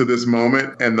 to this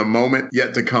moment and the moment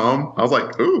yet to come. I was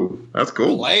like, ooh, that's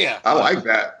cool. Leia. I like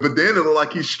that. But then it looked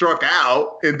like he struck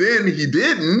out, and then he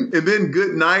didn't. And then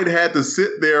Good Night had to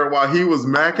sit there while he was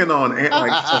macking on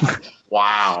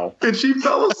wow. And she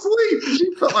fell asleep.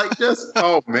 She felt like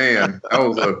oh man,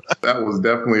 that was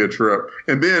definitely a trip.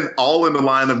 And then all in the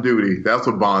line of duty. That's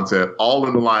what Bond said. All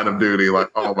in the line of duty. Like,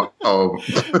 oh.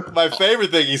 My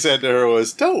favorite thing he said to her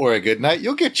was, "Don't worry, Good Night.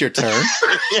 You'll get your turn."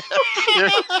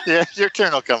 Your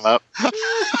turn will come up.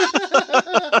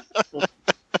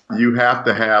 You have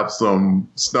to have some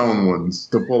stone ones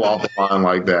to pull off a line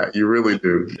like that. You really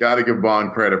do. Got to give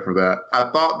Bond credit for that. I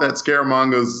thought that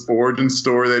Scaramanga's origin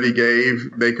story that he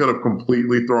gave, they could have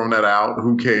completely thrown that out.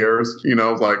 Who cares?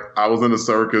 Like, I was in a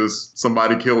circus.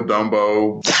 Somebody killed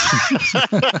Dumbo.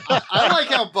 I like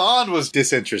how Bond was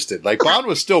disinterested. Like, Bond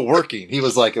was still working. He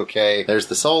was like, okay, there's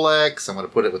the Solex. I'm going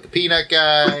to put it with the peanut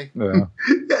guy. Yeah.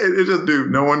 It's just,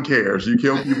 dude, no one cares. You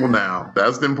kill people now.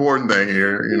 That's the important thing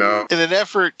here, In an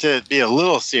effort to be a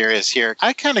little serious here,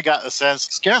 I kind of got the sense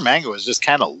Scaramanga was just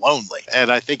kind of lonely.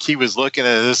 And I think he was looking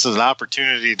at this as an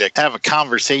opportunity to have a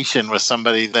conversation with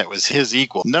somebody that was his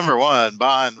equal. Number one,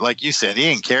 Bond, like you said, he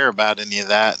didn't care about any of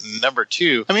that. And number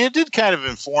two, I mean, it did kind of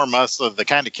inform us of the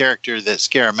kind of character that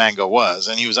Scaramanga was.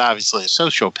 And he was obviously a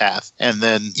sociopath. And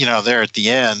then, there at the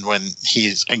end, when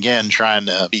he's again trying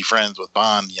to be friends with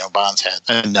Bond, Bond's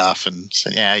had enough and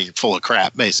said, yeah, you're full of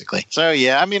crap, basically. So,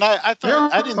 yeah, I mean, I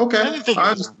thought, I didn't think it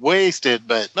was wasted,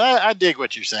 but I dig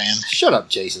what you're saying. Shut up,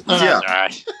 Jason. Yeah. All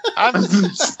right.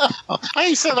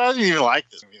 I said I didn't even like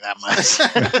this movie that much.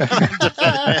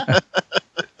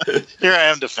 Here I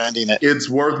am defending it. It's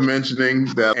worth mentioning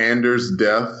that Anders'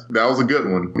 death, that was a good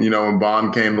one. When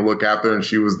Bond came to look after her and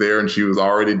she was there and she was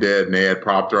already dead and they had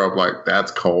propped her up, like,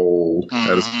 that's cold. Mm-hmm.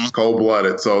 That is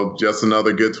cold-blooded. So just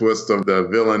another good twist of the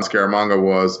villain Scaramanga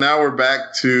was. Now we're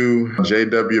back to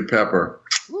J.W. Pepper.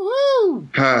 Woo-hoo!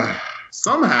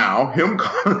 Somehow, him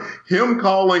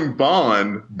calling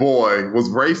Bond boy was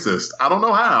racist. I don't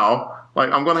know how. Like,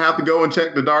 I'm going to have to go and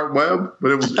check the dark web,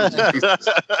 but it was racist.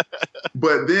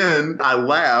 But then I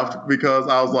laughed because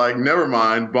I was like, never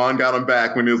mind. Bond got him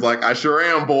back when he was like, I sure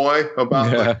am, boy.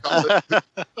 That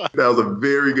was a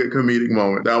very good comedic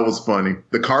moment. That was funny.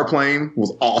 The car plane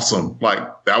was awesome. Like,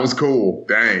 that was cool.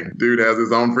 Dang. Dude has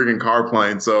his own freaking car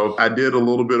plane. So I did a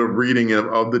little bit of reading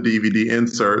of the DVD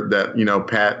insert that,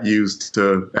 Pat used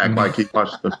to act like he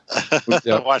watched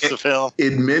watched the film.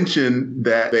 It mentioned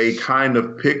that they kind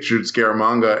of pictured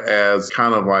Scaramanga as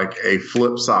kind of like a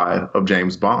flip side of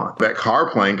James Bond. That car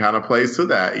plane kind of plays to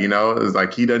that, it's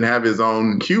like he doesn't have his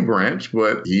own Q branch,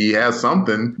 but he has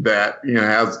something that,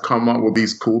 has come up with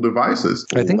these cool devices.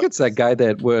 I think it's that guy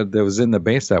that was in the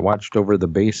base that watched over the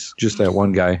base, just that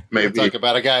one guy. Maybe. Talk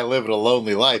about a guy living a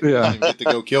lonely life. Yeah. He doesn't get to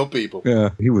go kill people. Yeah.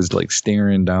 He was like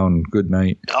staring down good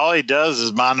night. All he does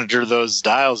is monitor those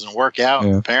dials and work out,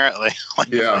 apparently.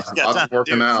 I was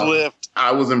working out.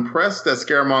 I was impressed that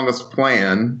Scaramanga's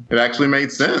plan, it actually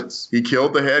made sense. He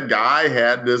killed the head guy,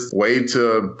 had this way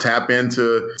to tap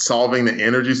into solving the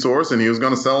energy source, and he was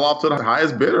going to sell off to the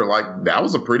highest bidder. Like, that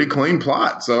was a pretty clean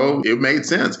plot. So it made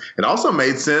sense. It also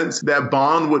made sense that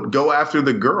Bond would go after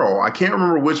the girl. I can't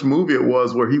remember which movie it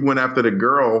was where he went after the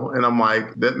girl, and I'm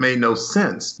like, that made no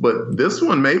sense. But this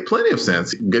one made plenty of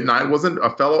sense. Goodnight wasn't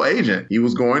a fellow agent. He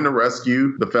was going to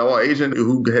rescue the fellow agent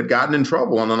who had gotten in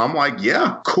trouble. And then I'm like,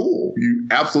 yeah, cool. You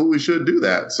absolutely should do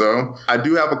that. So I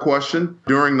do have a question.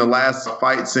 During the last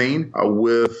fight scene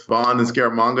with Bond and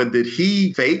Scaramanga, did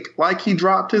he fake like he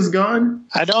dropped his gun?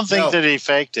 I don't think that he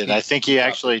faked it. I think he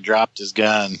actually dropped his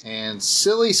gun. And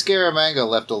silly Scaramanga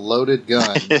left a loaded gun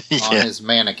on his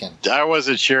mannequin. I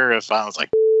wasn't sure if I was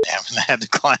like, damn, I had to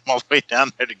climb all the way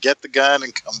down there to get the gun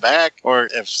and come back, or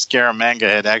if Scaramanga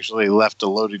had actually left a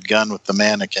loaded gun with the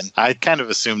mannequin. I kind of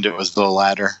assumed it was the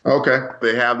latter. Okay.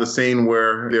 They have the scene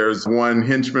where there's one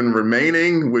henchman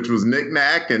remaining, which was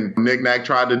Knick-Knack, and Knick-Knack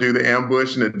tried to do the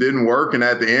ambush and it didn't work, and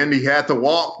at the end he had to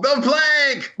walk the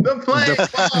plank!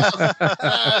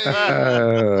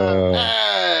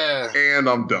 And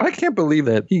I'm done. I can't believe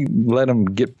that he let him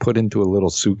get put into a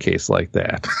little suitcase like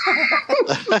that.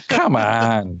 Come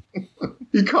on.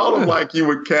 He called him like you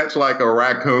would catch like a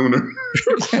raccoon.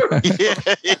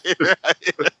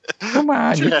 Come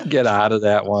on, you can get out of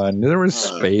that one. There was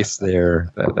space there.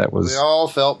 That was. We all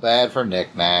felt bad for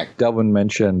Knick-Knack. Delvin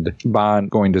mentioned Bond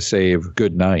going to save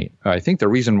Goodnight. I think the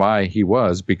reason why he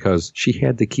was because she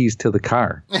had the keys to the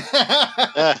car.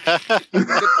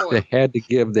 They had to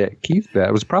give that keys back.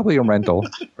 It was probably a rental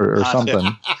or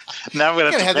something. Now I'm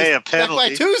going to have to pay a penalty. Back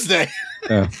by Tuesday.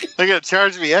 They're going to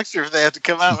charge me extra if they have to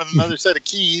come out with another set of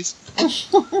keys.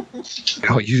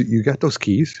 Oh, you got those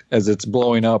keys? As it's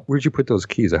blowing up, where'd you put those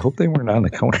keys? I hope they weren't on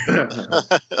the counter.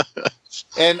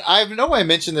 And I know I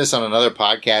mentioned this on another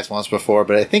podcast once before,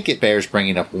 but I think it bears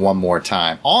bringing up one more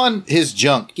time. On his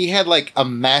junk, he had like a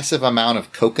massive amount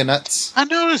of coconuts. I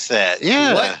noticed that,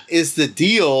 yeah. What is the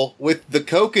deal with the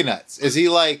coconuts? Is he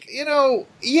like,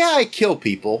 yeah, I kill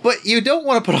people, but you don't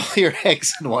want to put all your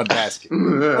eggs in one basket.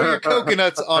 Or your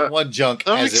coconuts on one junk,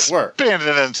 as it were. Expand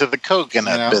it into the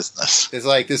coconut business. It's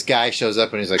like this guy shows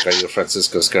up and he's like, are you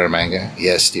Francisco Scaramanga?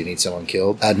 Yes, do you need someone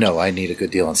killed? No, I need a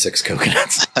good deal on 6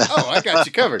 coconuts. Oh, I got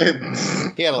you covered.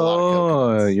 He had a lot of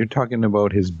coconuts. Oh, you're talking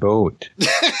about his boat.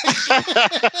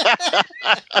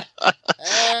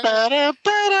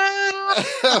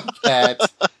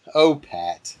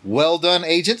 Pat. Well done,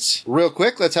 agents. Real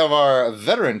quick, let's have our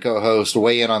veteran co-host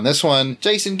weigh in on this one.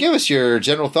 Jason, give us your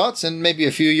general thoughts and maybe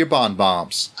a few of your Bond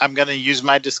bombs. I'm going to use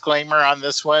my disclaimer on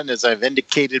this one. As I've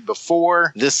indicated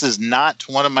before, this is not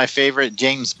one of my favorite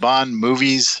James Bond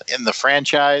movies in the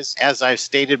franchise. As I've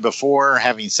stated before,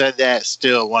 having said that,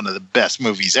 still one of the best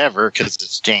movies ever because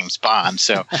it's James Bond.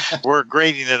 So we're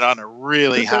grading it on a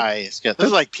really high scale. This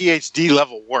is like PhD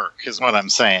level work is what I'm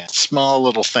saying. Small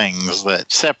little things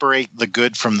that separate the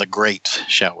good from the great,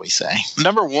 shall we say.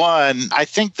 Number one, I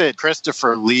think that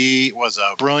Christopher Lee was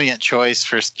a brilliant choice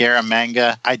for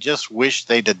Scaramanga. I just wish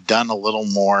they'd have done a little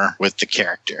more with the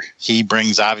character. He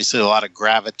brings obviously a lot of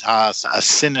gravitas, a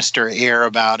sinister air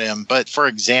about him. But for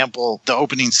example, the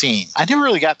opening scene, I never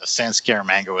really got the sense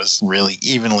Scaramanga was really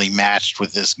evenly matched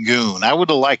with this goon. I would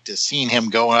have liked to have seen him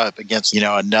go up against,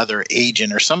 another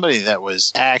agent or somebody that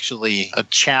was actually a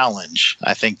challenge.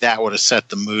 I think that would have set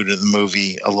the mood of the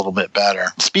movie a little bit better.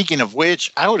 Speaking of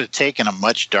which, I would have taken a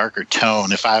much darker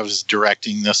tone if I was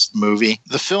directing this movie.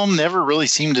 The film never really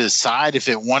seemed to decide if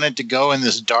it wanted to go in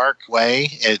this dark way.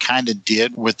 It kind of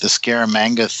did with the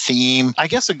Scaramanga theme. I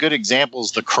guess a good example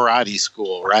is the karate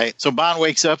school, right? So Bond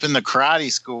wakes up in the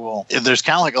karate school. There's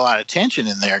kind of like a lot of tension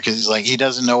in there because he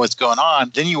doesn't know what's going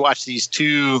on. Then you watch these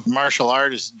two martial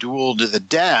artists duel to the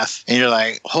death and you're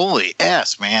like, holy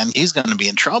S, man, he's going to be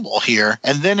in trouble here.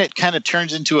 And then it kind of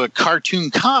turns into a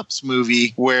cartoon cops movie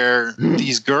movie where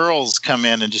these girls come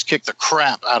in and just kick the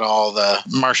crap out of all the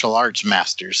martial arts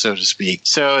masters, so to speak.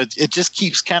 So it just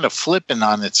keeps kind of flipping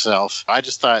on itself. I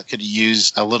just thought it could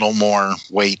use a little more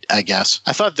weight, I guess.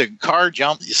 I thought the car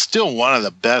jump is still one of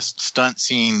the best stunt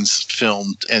scenes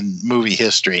filmed in movie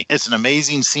history. It's an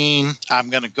amazing scene. I'm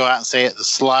going to go out and say it. The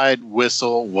slide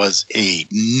whistle was a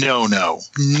no.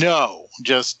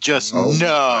 Just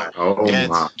no.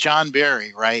 It's John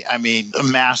Barry, right? I mean, a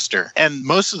master. And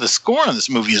most of the score on this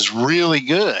movie is really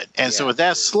good. And so with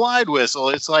that slide whistle,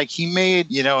 it's like he made,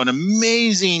 an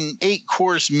amazing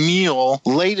 8-course meal,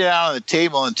 laid it out on the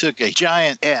table, and took a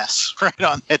giant S right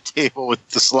on that table with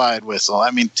the slide whistle.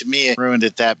 I mean, to me, it ruined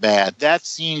it that bad. That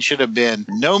scene should have been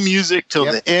no music till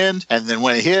the end. And then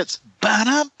when it hits,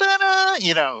 ba-da-ba-da,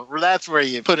 that's where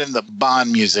you put in the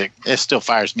Bond music. It still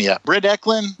fires me up. Britt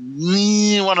Eklund,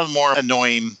 one of the more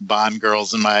annoying Bond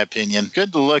girls, in my opinion.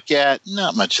 Good to look at.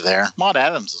 Not much there. Maud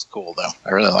Adams is cool, though. I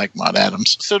really like Maud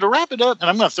Adams. So to wrap it up, and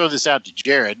I'm going to throw this out to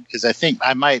Jared, because I think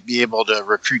I might be able to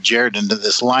recruit Jared into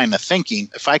this line of thinking.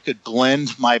 If I could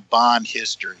blend my Bond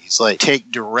histories, like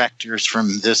take directors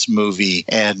from this movie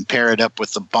and pair it up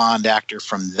with the Bond actor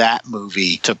from that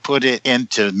movie to put it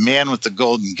into Man with the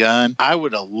Golden Gun, I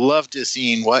would have loved to have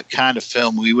seen what kind of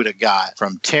film we would have got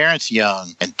from Terrence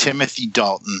Young and Timothy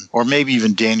Dalton, or maybe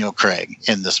even Daniel Craig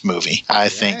in this movie. I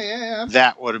think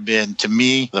that would have been, to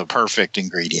me, the perfect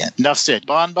ingredient. Enough said.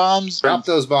 Bond bombs? Drop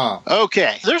those bombs.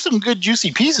 Okay. There's some good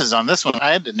juicy pieces on this one.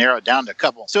 I had to narrow it down to a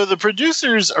couple. So the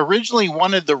producers originally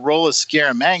wanted the role of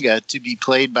Scaramanga to be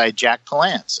played by Jack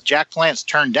Palance. Jack Palance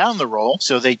turned down the role,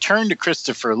 so they turned to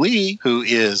Christopher Lee, who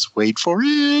is, wait for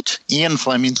it, Ian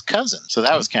Fleming's cousin. So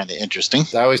that was kind of interesting.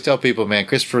 I always tell people, man,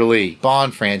 Christopher Lee,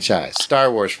 Bond franchise,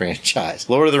 Star Wars franchise,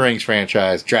 Lord of the Rings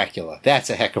franchise, Dracula. That's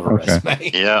a heck of a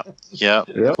resume. Yeah.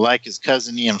 Like his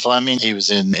cousin Ian Fleming, he was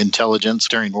in intelligence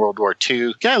during World War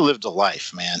II. Guy lived a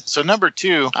life, man. So number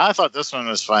 2, I thought this one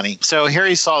was funny. So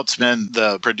Harry Saltzman,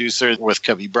 the producer with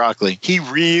Cubby Broccoli, he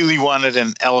really wanted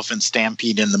an elephant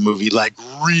stampede in the movie, like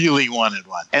really wanted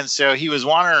one. And so he was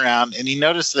wandering around and he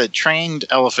noticed that trained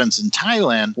elephants in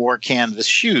Thailand wore canvas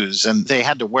shoes, and they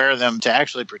had to wear them to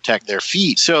actually protect their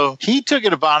feet. So he took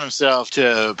it upon himself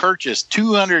to purchase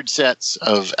 200 sets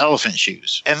of elephant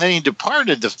shoes. And then he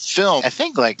departed the film, I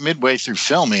think like midway through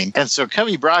filming. And so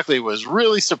Cubby Broccoli was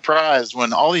really surprised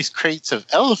when all these crates of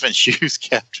elephant shoes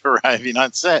kept arriving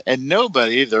on set. And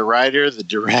nobody, the writer, the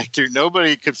director,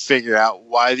 nobody could figure out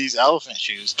why these elephant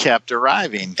shoes kept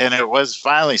arriving. And it was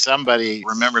finally somebody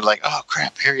remembered, like, oh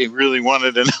crap, Harry really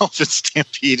wanted an elephant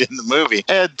stampede in the movie.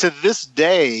 And to this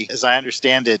day, as I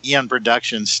understand it, Eon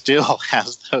Productions still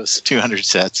has those 200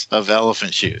 sets of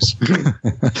elephant shoes.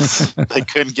 They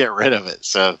couldn't get rid of it,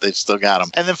 so they've still got them.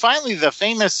 And then finally, the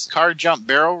famous car jump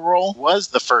barrel roll was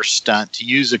the first stunt to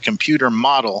use a computer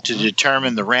model to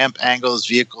determine the ramp angles,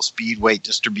 vehicle speed, weight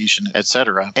distribution,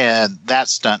 etc. And that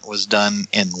stunt was done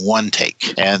in one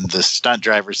take. And the stunt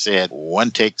driver said,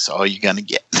 one take's all you're going to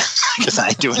get. Because I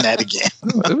ain't doing that again.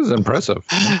 It was impressive.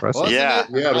 Yeah.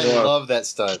 I love that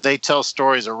stunt. They tell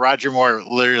stories of Roger Moore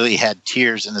literally had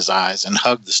tears in his eyes and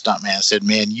hugged the stuntman and said,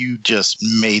 man, you just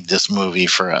made this movie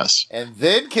for us. And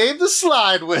then came the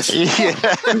slide whistle.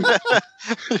 Yeah.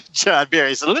 John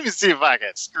Barry said, let me see if I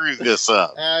can screw this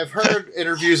up. I've heard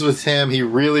interviews with him. He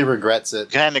really regrets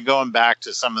it. Kind of going back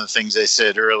to some of the things they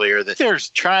said earlier, that they're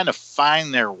trying to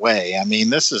find their way. I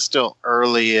mean, this is still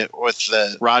early with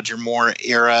the Roger Moore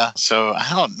era, so I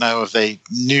don't know if they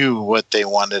knew what they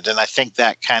wanted, and I think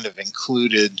that kind of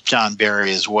included John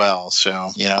Barry as well.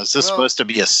 So, is this supposed to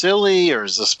be a silly, or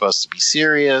is this supposed to be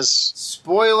serious?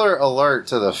 Spoiler alert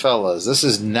to the fellas. This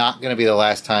is not going to be the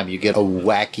last time you get a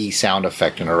wacky sound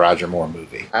effect in a Roger Moore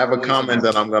movie. I have a comment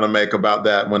that I'm going to make about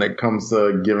that when it comes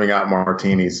to giving out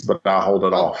martinis, but I'll hold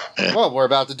it off. Well, we're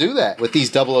about to do that. With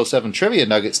these 007 trivia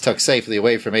nuggets tucked safely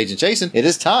away from Agent Jason, it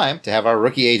is time to have our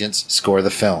rookie agents score the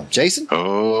film. Jason?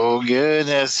 Oh,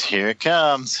 goodness. Here it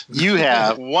comes. You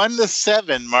have 1 to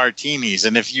 7 martinis,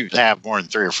 and if you have more than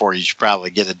 3 or 4, you should probably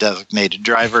get a designated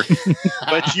driver.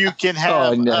 But you can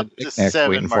have up to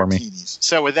 7 martinis.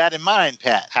 So with that in mind,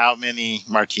 Pat, how many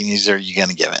martinis are you going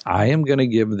to give it? I am going to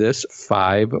give this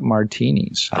 5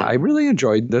 martinis. I really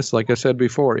enjoyed this. Like I said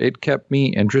before, it kept me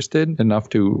interested enough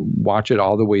to watch it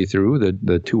all the way through,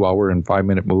 the 2-hour and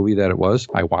 5-minute movie that it was.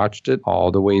 I watched it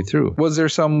all the way through. Was there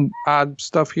some odd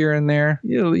stuff here and there?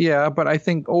 Yeah, but I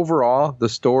think overall, the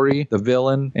story, the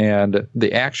villain, and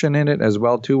the action in it as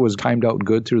well, too, was timed out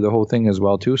good through the whole thing as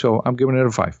well, too. So I'm giving it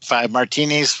a 5. 5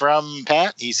 martinis from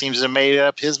Pat. He seems to have made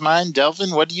up his mind.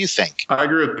 Delvin, what do you think? I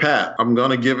agree with Pat. I'm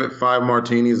going to give it 5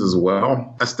 martinis as well.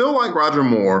 Well, I still like Roger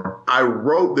Moore. I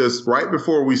wrote this right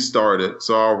before we started,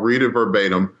 so I'll read it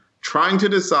verbatim. Trying to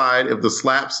decide if the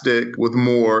slapstick with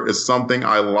Moore is something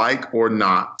I like or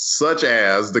not, such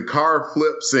as the car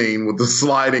flip scene with the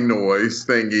sliding noise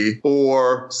thingy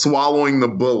or swallowing the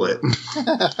bullet.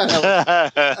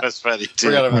 That's funny,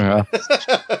 too.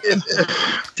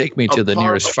 Take me to the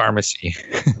nearest pharmacy.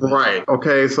 Right.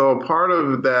 Okay, so part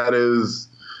of that is...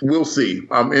 We'll see.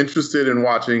 I'm interested in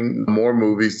watching more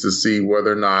movies to see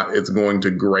whether or not it's going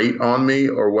to grate on me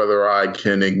or whether I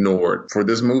can ignore it. For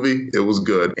this movie, it was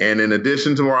good. And in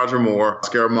addition to Roger Moore,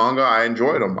 Scaramanga, I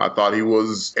enjoyed him. I thought he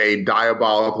was a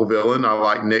diabolical villain. I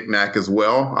like Nick Nack as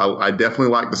well. I definitely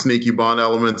like the sneaky Bond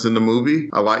elements in the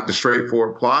movie. I like the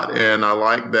straightforward plot, and I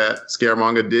like that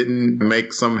Scaramanga didn't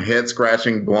make some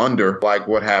head-scratching blunder like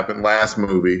what happened last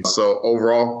movie. So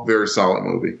overall, very solid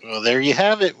movie. Well, there you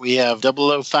have it. We have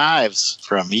 005s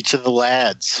from each of the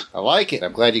lads. I like it.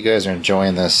 I'm glad you guys are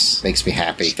enjoying this. Makes me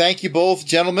happy. Thank you both,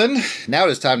 gentlemen. Now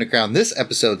it is time to crown this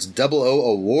episode's 00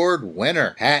 Award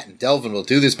winner. Pat and Delvin will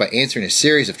do this by answering a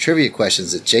series of trivia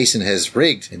questions that Jason has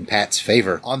rigged in Pat's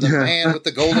favor on the man with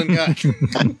the golden gun.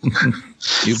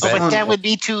 You bet. But that would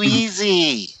be too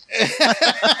easy.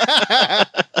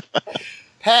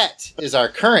 Pat is our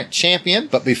current champion,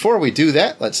 but before we do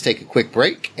that, let's take a quick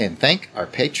break and thank our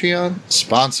Patreon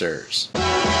sponsors.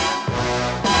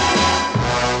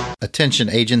 Attention,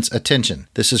 agents, attention.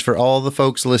 This is for all the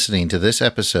folks listening to this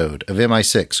episode of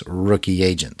MI6 Rookie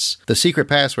Agents. The secret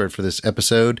password for this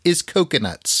episode is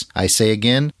coconuts. I say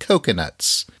again,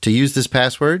 coconuts. To use this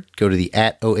password, go to the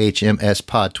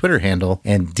 @OHMSPod Twitter handle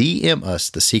and DM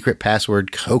us the secret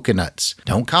password coconuts.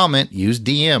 Don't comment, use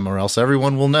DM or else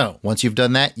everyone will know. Once you've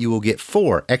done that, you will get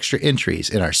 4 extra entries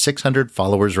in our 600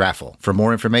 followers raffle. For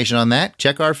more information on that,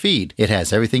 check our feed. It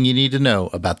has everything you need to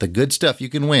know about the good stuff you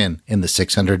can win in the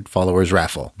 600 followers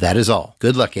raffle. That is all.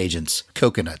 Good luck, agents.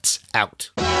 Coconuts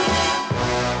out.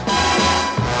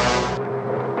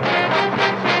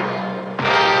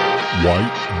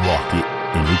 White Rocket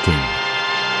Entertainment.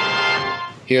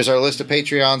 Here's our list of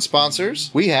Patreon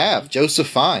sponsors. We have Joseph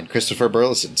Fine, Christopher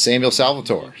Burleson, Samuel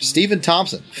Salvatore, Stephen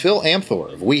Thompson, Phil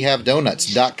Amthor of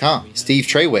WeHaveDonuts.com, Steve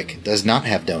Treywick, Does Not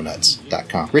Have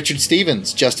Donuts.com, Richard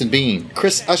Stevens, Justin Bean,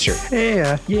 Chris Usher,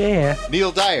 Yeah.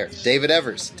 Neil Dyer, David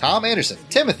Evers, Tom Anderson,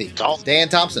 Timothy, Dan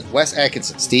Thompson, Wes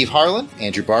Atkinson, Steve Harlan,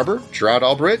 Andrew Barber, Gerard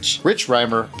Albrich, Rich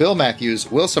Reimer, Bill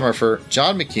Matthews, Will Summerfer,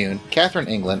 John McCune, Catherine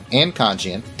England, Ann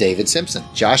Congian, David Simpson,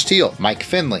 Josh Teal, Mike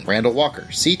Finley, Randall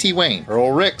Walker, C.T. Wayne,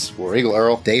 Earl Ricks, War Eagle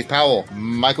Earl, Dave Powell,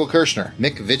 Michael Kirshner,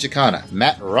 Mick Vigicana,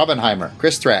 Matt Robbenheimer,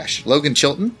 Chris Thrash, Logan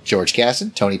Chilton, George Casson,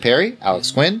 Tony Perry,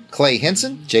 Alex Quinn, Clay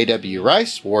Henson, J.W.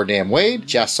 Rice, Wardam Wade,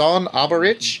 Jason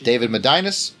Aberich, David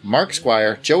Medinus, Mark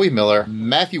Squire, Joey Miller,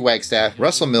 Matthew Wagstaff,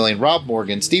 Russell Milling, Rob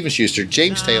Morgan, Stephen Schuster,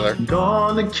 James Taylor.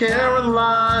 Gone to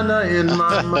Carolina in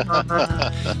my mind.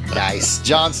 Nice.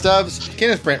 John Stubbs,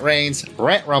 Kenneth Brent Rains,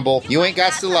 Brent Rumble, You Ain't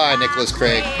Got to Lie, Nicholas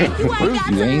Craig. You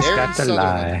ain't got to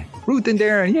lie. Ruth and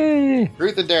Darren, yay!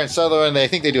 Ruth and Darren Sutherland, I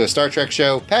think they do a Star Trek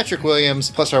show. Patrick Williams,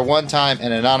 plus our one-time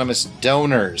and anonymous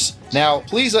donors. Now,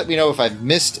 please let me know if I've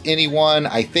missed anyone.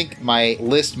 I think my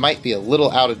list might be a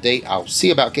little out of date. I'll see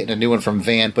about getting a new one from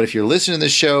Van. But if you're listening to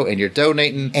this show and you're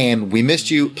donating and we missed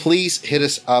you, please hit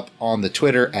us up on the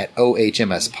Twitter at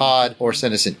OHMSPod or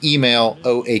send us an email,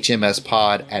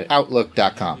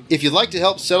 ohmspod@outlook.com. If you'd like to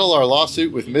help settle our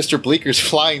lawsuit with Mr. Bleeker's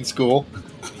Flying School...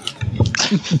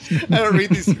 I don't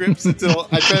read these scripts until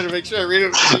I try to make sure I read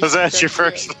it. Was that your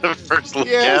first look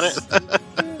at it?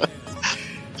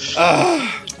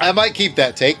 I might keep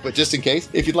that take, but just in case,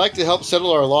 if you'd like to help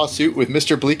settle our lawsuit with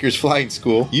Mr. Bleeker's Flying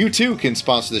School, you too can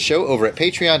sponsor the show over at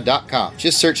patreon.com.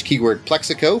 Just search keyword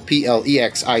Plexico,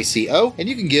 Plexico, and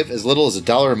you can give as little as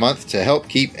 $1 a month to help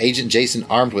keep Agent Jason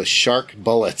armed with shark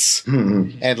bullets.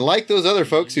 And like those other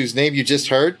folks whose name you just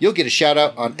heard, you'll get a shout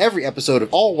out on every episode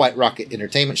of all White Rocket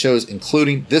Entertainment shows,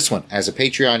 including this one. As a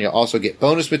Patreon, you'll also get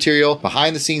bonus material,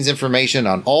 behind the scenes information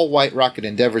on all White Rocket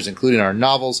endeavors, including our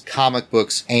novels, comic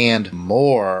books, and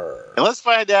more. And let's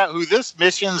find out who this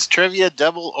mission's Trivia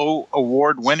 00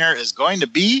 Award winner is going to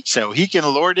be so he can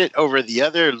lord it over the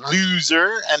other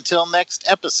loser until next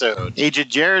episode. Agent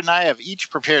Jared and I have each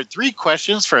prepared 3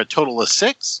 questions for a total of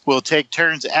 6. We'll take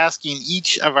turns asking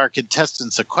each of our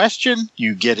contestants a question.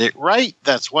 You get it right,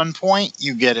 that's 1 point.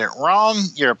 You get it wrong,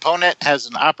 your opponent has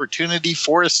an opportunity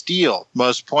for a steal.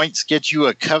 Most points get you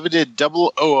a coveted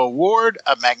 00 award,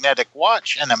 a magnetic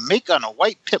watch, and a make on a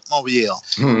white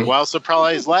Pitmobile. While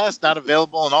surprise lasts, not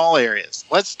available in all areas.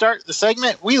 Let's start the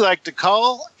segment we like to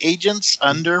call Agents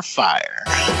Under Fire.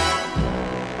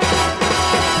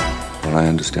 Well, I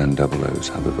understand 00s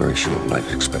have a very short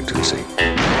life expectancy.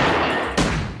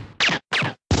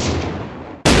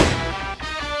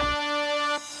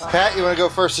 Pat, you want to go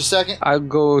first or second? I'll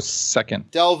go second.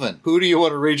 Delvin, who do you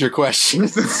want to read your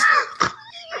questions?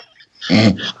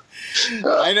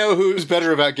 I know who's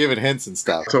better about giving hints and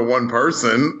stuff. To one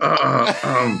person.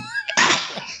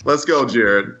 Let's go,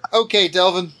 Jared. Okay,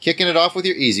 Delvin, kicking it off with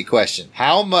your easy question.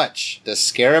 How much does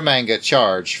Scaramanga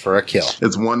charge for a kill?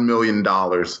 It's $1 million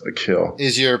a kill.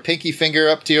 Is your pinky finger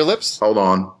up to your lips? Hold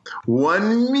on.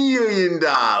 $1 million.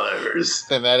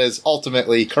 Then that is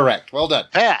ultimately correct. Well done.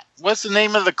 Pat, what's the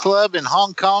name of the club in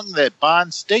Hong Kong that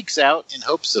Bond stakes out in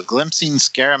hopes of glimpsing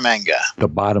Scaramanga? The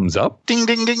bottom's up. Ding,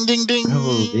 ding, ding, ding, ding.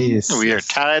 Oh, yes. We are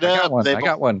tied up. I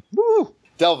got one. Woo!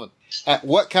 Delvin, at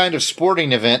what kind of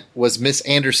sporting event was Miss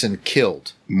Anderson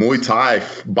killed? Muay Thai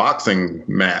boxing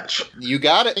match. You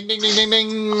got it. Ding, ding, ding, ding,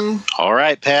 ding. All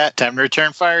right, Pat. Time to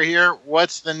return fire here.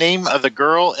 What's the name of the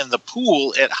girl in the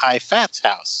pool at Hai Fat's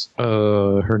house?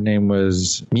 Her name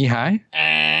was Mihai.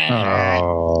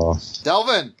 Oh.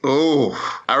 Delvin.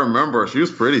 Oh, I remember. She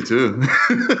was pretty, too.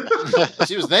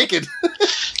 She was naked.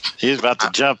 He was about to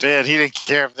jump in. He didn't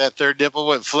care if that third nipple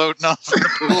went floating off in the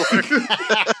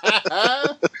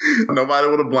pool. Nobody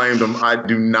would have blamed him. I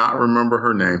do not remember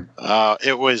her name.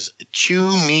 It was Chew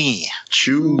Me.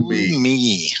 Chew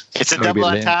Me. It's a double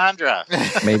entendre.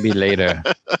 Maybe later.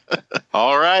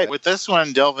 All right. With this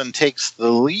one, Delvin takes the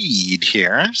lead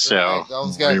here. So right,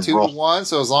 Delvin's got 2-1.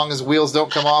 So as long as wheels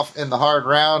don't come off in the hard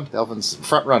round, Delvin's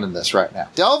front running this right now.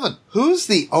 Delvin, who's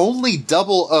the only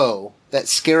 00 that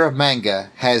Scaramanga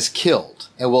has killed?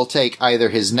 And we'll take either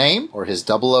his name or his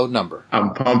 00 number.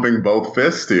 I'm pumping both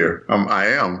fists here. I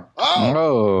am.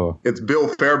 Oh. It's Bill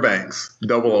Fairbanks,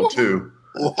 002.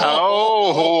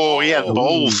 Oh, he had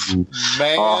both.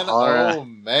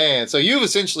 Man. So you've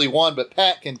essentially won, but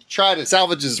Pat can try to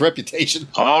salvage his reputation.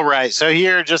 All right. So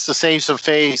here, just to save some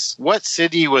face, what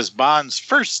city was Bond's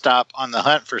first stop on the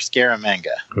hunt for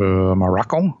Scaramanga?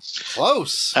 Morocco?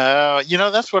 Close.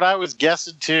 That's what I was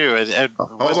guessing too. It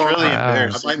was really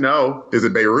embarrassing. I might know. Is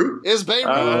it Beirut? Is Beirut?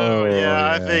 Oh,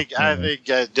 yeah. I think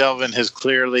Delvin has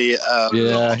clearly.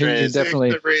 He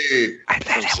definitely. I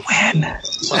let him win.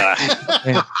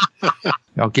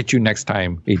 I'll get you next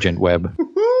time, Agent Webb.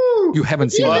 You haven't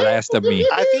seen the last of me.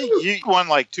 I think you won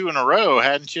like 2 in a row,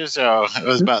 hadn't you? So it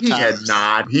was about time. He had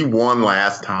not. He won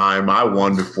last time. I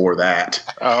won before that.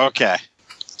 Oh, okay.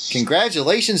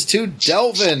 Congratulations to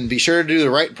Delvin. Be sure to do the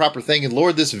right and proper thing and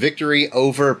lord this victory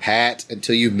over Pat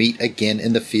until you meet again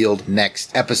in the field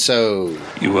next episode.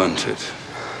 You want it.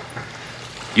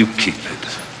 You keep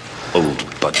it,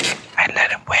 old buddy. I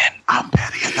let him win. I'm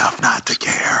petty enough not to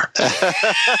care.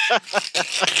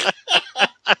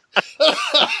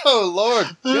 Oh, Lord.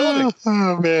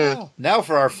 Oh, man. Now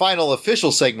for our final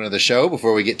official segment of the show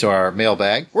before we get to our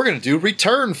mailbag. We're going to do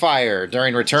Return Fire.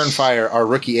 During Return Fire, our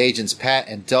rookie agents Pat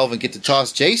and Delvin get to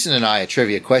toss Jason and I a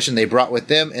trivia question they brought with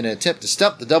them in an attempt to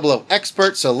stump the 00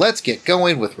 expert. So let's get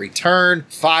going with Return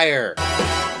Fire.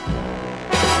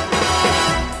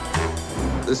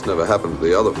 This never happened to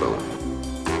the other fella.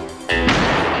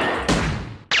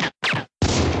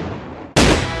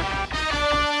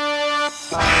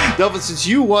 Delvin, since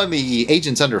you won the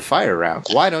Agents Under Fire round,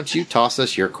 why don't you toss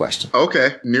us your question?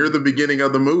 Okay. Near the beginning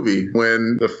of the movie,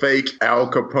 when the fake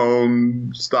Al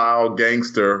Capone-style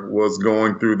gangster was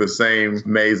going through the same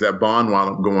maze that Bond wound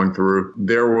up going through,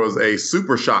 there was a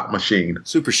Super Shot machine.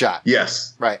 Super Shot?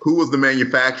 Yes. Right. Who was the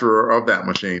manufacturer of that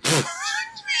machine?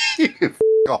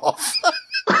 Off.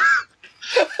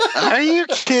 Are you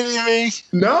kidding me?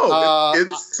 No,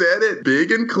 it said it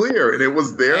big and clear, and it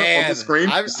was there on the screen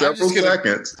for several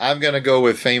seconds. I'm going to go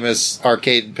with famous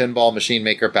arcade and pinball machine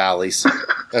maker Bally's.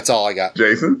 That's all I got.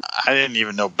 Jason? I didn't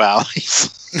even know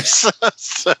Bally's.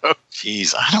 so,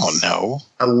 geez, I don't know.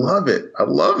 I love it.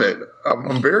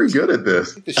 I'm very good at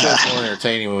this. I think the show's more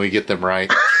entertaining when we get them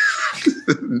right.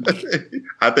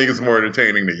 I think it's more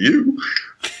entertaining to you.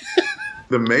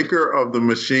 The maker of the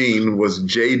machine was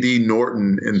J.D.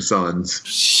 Norton and Sons.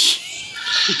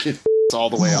 It's all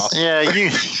the way off. Yeah, you...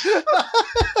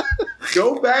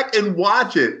 Go back and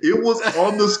watch it. It was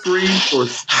on the screen for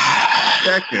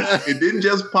seconds. It didn't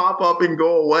just pop up and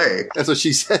go away. That's what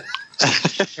she said.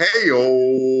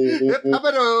 Hey-o.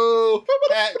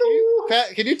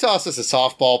 Pat, can you toss us a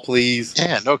softball, please?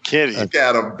 Yeah, no kidding. You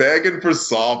got him begging for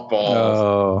softballs.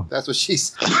 Oh. That's what she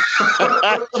said.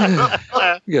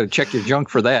 You got to check your junk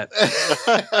for that.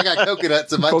 I got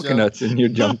coconuts in my Coconuts in your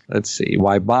junk. Let's see.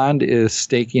 Why Bond is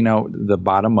staking out the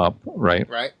bottom up, right?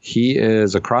 Right. He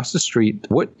is across the street.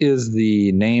 What is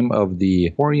the name of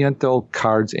the Oriental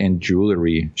Cards and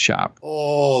Jewelry shop?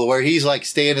 Oh, where he's like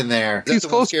standing there. He's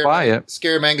close by. buy it.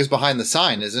 Scaramanga's behind the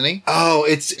sign, isn't he? Oh,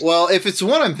 if it's the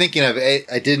one I'm thinking of,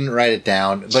 I didn't write it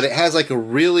down, but it has like a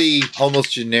really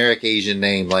almost generic Asian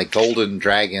name, like Golden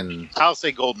Dragon. I'll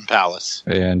say Golden Palace.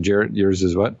 And Jared, yours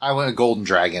is what? I went a Golden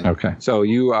Dragon. Okay. So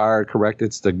you are correct.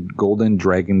 It's the Golden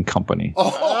Dragon Company.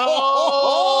 Oh!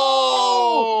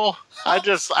 I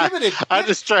just tried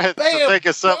to think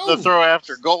of something to throw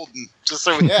after Golden, just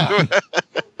so we do it.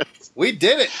 We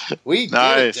did it. We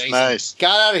did it, Jason. Nice.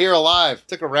 Got out of here alive.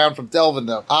 Took a round from Delvin,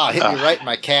 though. Hit me right in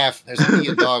my calf. There's a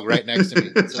Indian dog right next to me.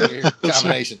 It's a weird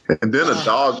combination. And then a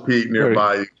dog peed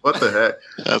nearby you. What the heck?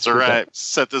 That's all right.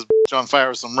 Set this bitch on fire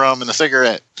with some rum and a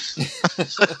cigarette.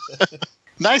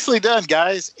 Nicely done,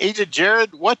 guys. Agent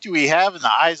Jared, what do we have in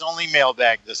the Eyes Only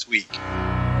mailbag this week?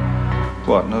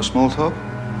 What, no small talk?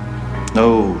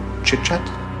 No chit-chat?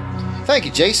 Thank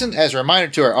you, Jason. As a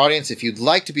reminder to our audience, if you'd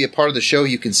like to be a part of the show,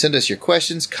 you can send us your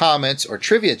questions, comments, or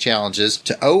trivia challenges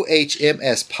to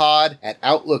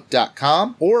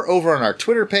ohmspod@outlook.com or over on our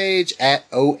Twitter page at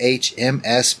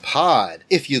ohmspod.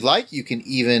 If you'd like, you can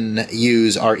even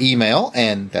use our email,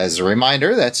 and as a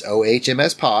reminder, that's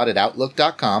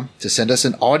ohmspod@outlook.com to send us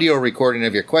an audio recording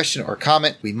of your question or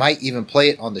comment. We might even play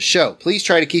it on the show. Please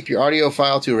try to keep your audio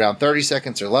file to around 30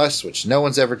 seconds or less, which no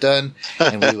one's ever done,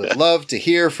 and we would love to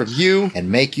hear from you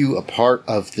and make you a part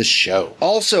of the show.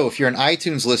 Also, if you're an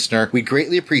iTunes listener, we'd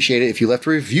greatly appreciate it if you left a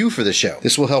review for the show.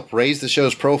 This will help raise the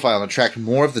show's profile and attract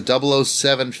more of the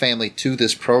 007 family to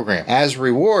this program. As a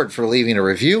reward for leaving a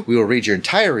review, we will read your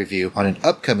entire review on an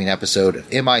upcoming episode of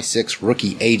MI6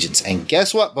 Rookie Agents. And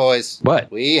guess what, boys?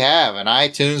 What? We have an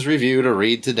iTunes review to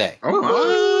read today.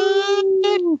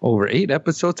 Over 8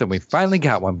 episodes, and we finally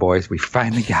got one, boys. We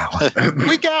finally got one.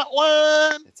 We got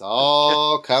one! It's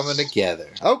all coming together.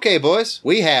 Okay, boys.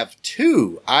 We have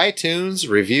 2 iTunes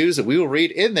reviews that we will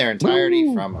read in their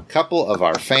entirety from a couple of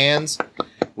our fans.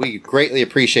 We greatly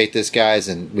appreciate this, guys,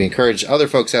 and we encourage other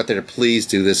folks out there to please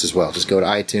do this as well. Just go to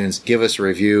iTunes, give us a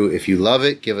review. If you love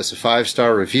it, give us a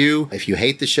 5-star review. If you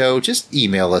hate the show, just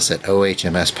email us at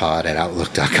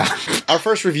ohmspod@outlook.com. Our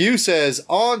first review says,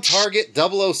 On Target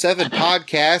 007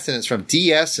 podcast, and it's from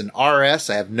DS and RS.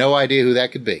 I have no idea who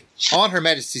that could be. On Her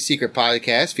Majesty's Secret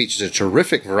podcast features a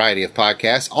terrific variety of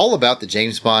podcasts all about the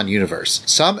James Bond universe.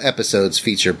 Some episodes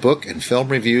feature book and film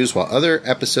reviews, while other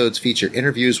episodes feature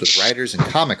interviews with writers and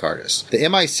comic artists. The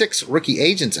MI6 Rookie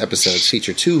Agents episodes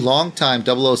feature 2 longtime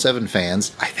 007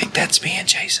 fans. I think that's me and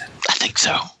Jason. I think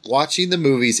so. Watching the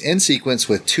movies in sequence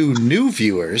with 2 new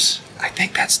viewers. I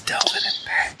think that's Delvin and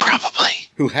Pat. Probably.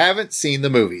 Who haven't seen the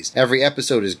movies. Every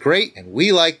episode is great, and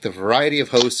we like the variety of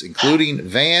hosts, including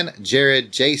Van,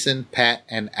 Jared, Jason, Pat,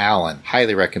 and Alan.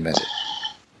 Highly recommended.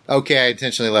 Okay, I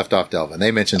intentionally left off Delvin.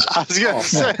 They mentioned... I was going to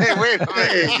say, wait a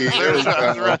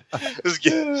minute.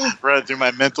 Just run through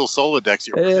my mental Rolodex.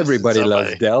 Everybody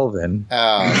loves Delvin.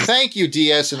 Thank you,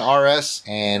 DS and RS.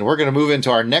 And we're going to move into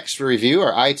our next review,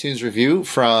 our iTunes review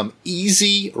from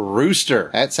Easy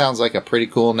Rooster. That sounds like a pretty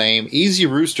cool name. Easy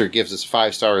Rooster gives us a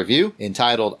 5-star review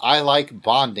entitled, I Like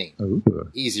Bonding. Ooh.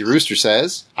 Easy Rooster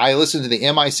says, I listened to the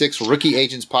MI6 Rookie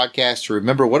Agents podcast to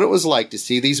remember what it was like to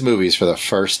see these movies for the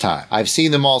first time. I've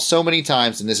seen them all so many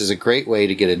times, and this is a great way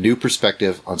to get a new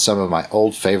perspective on some of my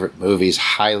old favorite movies.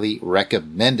 Highly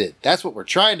recommended. That's what we're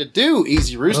trying to do,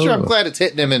 Easy Rooster. I'm glad it's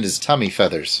hitting him in his tummy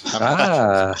feathers.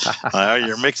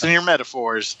 You're mixing your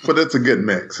metaphors. But it's a good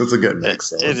mix. It's a good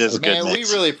mix. It is a good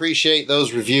mix. We really appreciate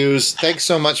those reviews. Thanks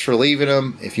so much for leaving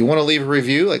them. If you want to leave a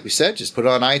review, like we said, just put it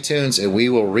on iTunes, and we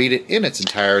will read it in its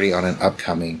entirety on an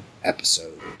upcoming episode.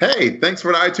 Hey, thanks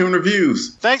for the iTunes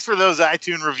reviews. Thanks for those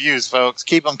iTunes reviews, folks.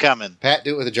 Keep them coming. Pat,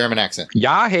 do it with a German accent.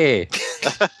 Yeah, hey.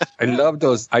 I love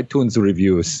those iTunes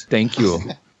reviews. Thank you.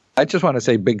 I just want to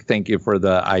say big thank you for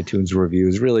the iTunes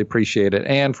reviews. Really appreciate it.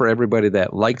 And for everybody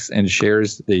that likes and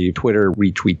shares the Twitter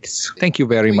retweets. Thank you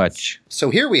very much.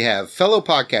 So here we have fellow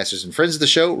podcasters and friends of the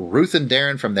show, Ruth and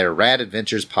Darren from their Rad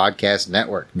Adventures podcast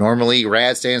network. Normally,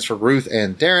 Rad stands for Ruth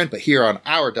and Darren, but here on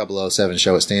our 007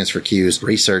 show, it stands for Q's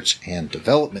Research and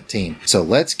Development Team. So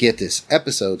let's get this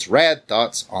episode's Rad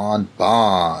Thoughts on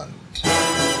Bond.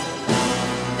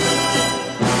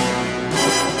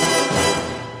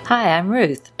 Hi, I'm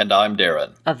Ruth. And I'm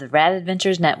Darren. Of the Rad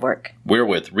Adventures Network. We're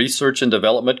with Research and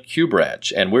Development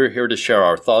Q-Branch, and we're here to share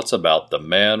our thoughts about The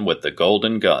Man with the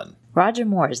Golden Gun. Roger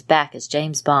Moore is back as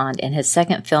James Bond in his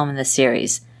second film in the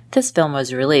series. This film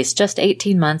was released just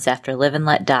 18 months after Live and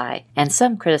Let Die, and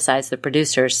some criticized the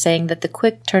producers, saying that the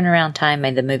quick turnaround time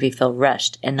made the movie feel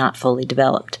rushed and not fully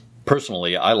developed.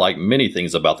 Personally, I like many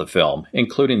things about the film,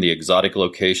 including the exotic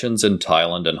locations in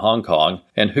Thailand and Hong Kong,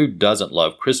 and who doesn't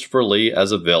love Christopher Lee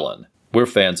as a villain? We're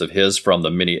fans of his from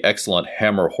the many excellent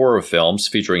Hammer horror films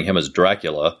featuring him as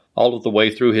Dracula, all of the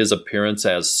way through his appearance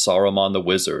as Saruman the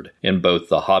Wizard in both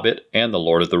The Hobbit and the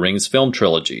Lord of the Rings film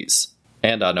trilogies.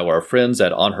 And I know our friends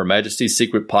at On Her Majesty's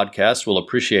Secret Podcast will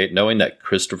appreciate knowing that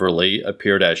Christopher Lee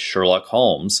appeared as Sherlock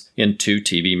Holmes in 2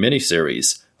 TV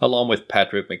miniseries, along with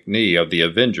Patrick Macnee of The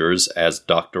Avengers as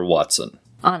Dr. Watson.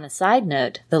 On a side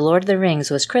note, The Lord of the Rings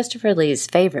was Christopher Lee's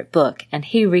favorite book, and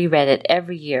he reread it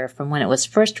every year from when it was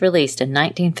first released in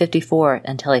 1954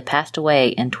 until he passed away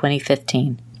in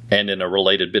 2015. And in a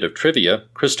related bit of trivia,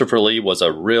 Christopher Lee was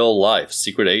a real-life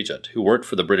secret agent who worked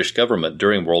for the British government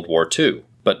during World War II.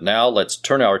 But now let's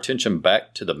turn our attention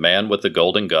back to the man with the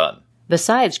golden gun.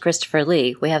 Besides Christopher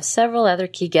Lee, we have several other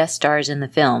key guest stars in the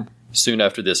film. Soon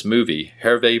after this movie,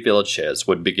 Hervé Villechaize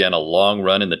would begin a long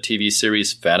run in the TV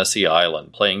series Fantasy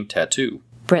Island, playing Tattoo.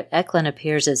 Britt Eklund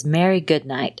appears as Mary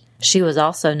Goodnight. She was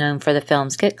also known for the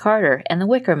films Get Carter and The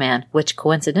Wicker Man, which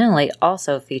coincidentally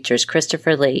also features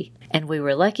Christopher Lee. And we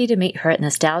were lucky to meet her at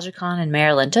NostalgiaCon in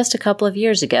Maryland just a couple of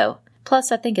years ago.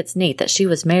 Plus, I think it's neat that she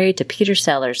was married to Peter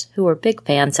Sellers, who we're big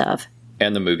fans of.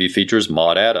 And the movie features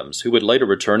Maud Adams, who would later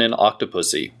return in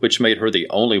Octopussy, which made her the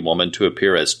only woman to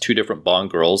appear as 2 different Bond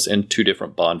girls in 2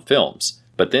 different Bond films.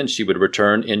 But then she would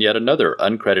return in yet another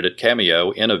uncredited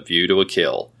cameo in A View to a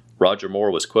Kill. Roger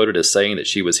Moore was quoted as saying that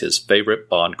she was his favorite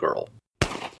Bond girl.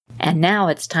 And now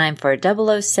it's time for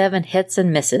 007 Hits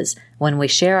and Misses, when we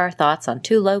share our thoughts on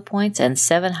 2 low points and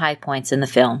 7 high points in the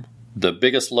film. The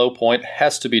biggest low point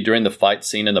has to be during the fight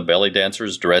scene in the belly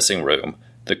dancer's dressing room.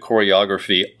 The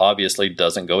choreography obviously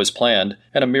doesn't go as planned,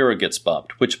 and a mirror gets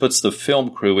bumped, which puts the film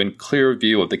crew in clear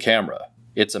view of the camera.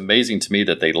 It's amazing to me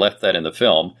that they left that in the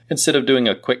film, instead of doing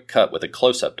a quick cut with a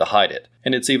close-up to hide it.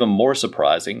 And it's even more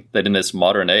surprising that in this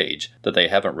modern age, that they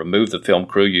haven't removed the film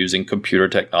crew using computer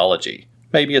technology.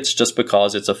 Maybe it's just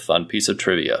because it's a fun piece of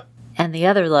trivia. And the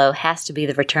other low has to be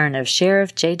the return of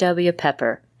Sheriff J.W.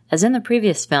 Pepper. As in the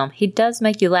previous film, he does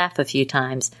make you laugh a few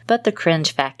times, but the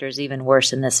cringe factor is even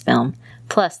worse in this film.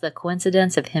 Plus, the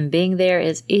coincidence of him being there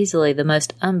is easily the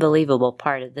most unbelievable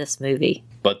part of this movie.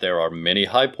 But there are many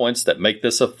high points that make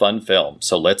this a fun film,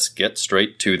 so let's get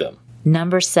straight to them.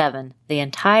 Number 7, the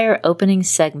entire opening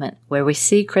segment where we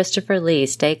see Christopher Lee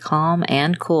stay calm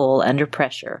and cool under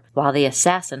pressure, while the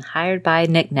assassin hired by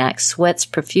Nick Nack sweats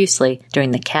profusely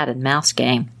during the cat and mouse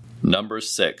game. Number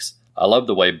 6. I love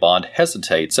the way Bond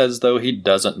hesitates as though he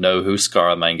doesn't know who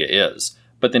Scaramanga is,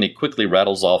 but then he quickly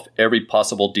rattles off every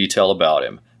possible detail about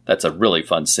him. That's a really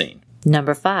fun scene.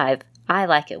 Number 5. I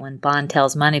like it when Bond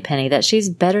tells Moneypenny that she's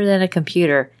better than a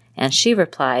computer, and she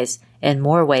replies, in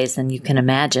more ways than you can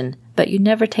imagine, but you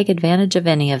never take advantage of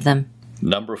any of them.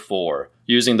 Number 4.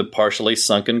 Using the partially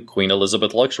sunken Queen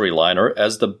Elizabeth luxury liner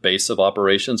as the base of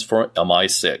operations for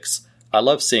MI6. I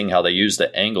love seeing how they use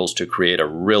the angles to create a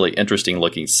really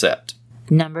interesting-looking set.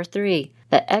 Number 3.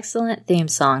 The excellent theme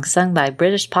song sung by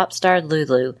British pop star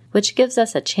Lulu, which gives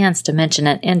us a chance to mention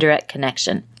an indirect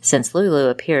connection, since Lulu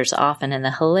appears often in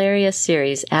the hilarious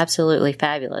series Absolutely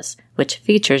Fabulous, which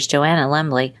features Joanna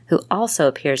Lumley, who also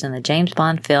appears in the James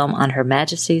Bond film On Her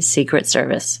Majesty's Secret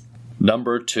Service.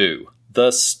 Number 2.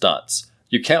 The stunts.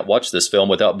 You can't watch this film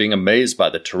without being amazed by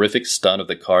the terrific stunt of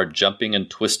the car jumping and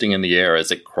twisting in the air as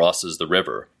it crosses the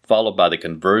river, followed by the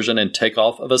conversion and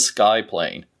takeoff of a sky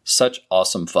plane. Such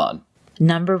awesome fun.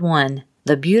 Number 1.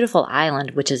 The beautiful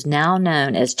island, which is now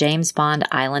known as James Bond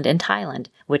Island in Thailand,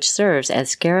 which serves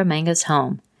as Scaramanga's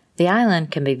home. The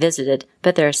island can be visited,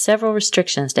 but there are several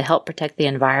restrictions to help protect the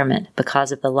environment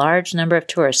because of the large number of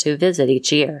tourists who visit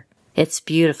each year. It's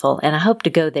beautiful, and I hope to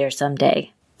go there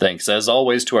someday. Thanks as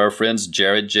always to our friends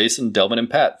Jared, Jason, Delvin, and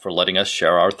Pat for letting us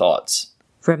share our thoughts.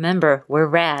 Remember, we're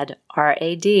RAD,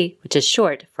 R-A-D, which is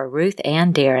short for Ruth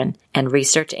and Darren, and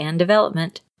Research and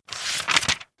Development.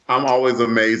 I'm always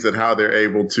amazed at how they're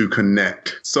able to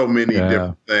connect so many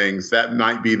different things. That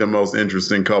might be the most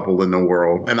interesting couple in the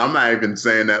world. And I'm not even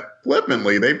saying that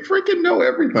flippantly. They freaking know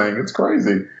everything. It's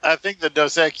crazy. I think the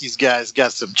Dos Equis guy's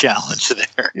got some challenge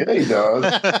there. Yeah, he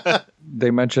does.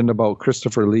 They mentioned about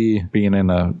Christopher Lee being in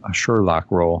a Sherlock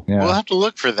role. Yeah. We'll have to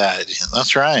look for that.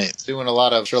 That's right. Doing a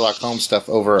lot of Sherlock Holmes stuff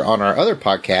over on our other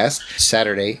podcast,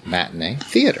 Saturday Matinee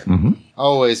Theater. Mm-hmm.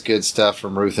 Always good stuff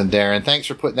from Ruth and Darren. Thanks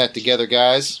for putting that together,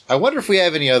 guys. I wonder if we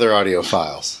have any other audio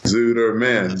files.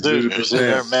 Zuderman.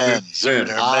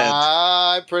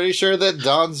 I'm pretty sure that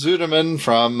Don Zuderman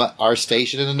from our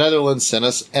station in the Netherlands sent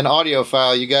us an audio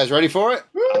file. You guys ready for it?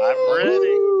 I'm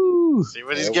ready. See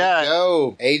what he's got.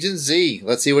 Go. Agent Z.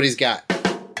 Let's see what he's got.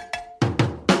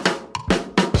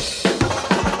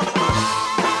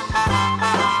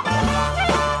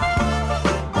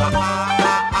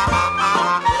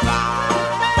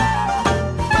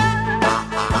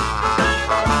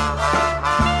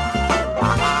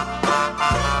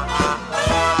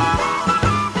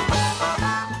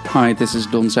 Hi, this is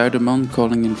Don Zuiderman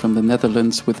calling in from the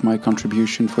Netherlands with my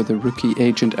contribution for the Rookie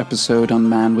Agent episode on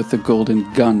Man with the Golden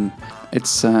Gun.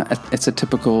 It's a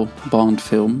typical Bond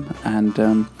film, and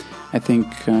I think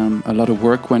a lot of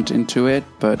work went into it,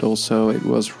 but also it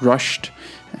was rushed.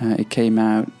 It came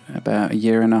out about a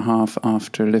year and a half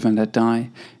after Live and Let Die,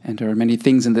 and there are many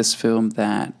things in this film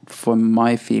that, for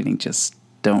my feeling, just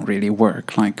don't really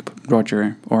work, like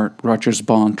Roger's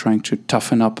Bond trying to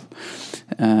toughen up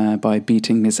by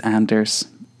beating Miss Anders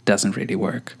doesn't really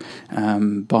work.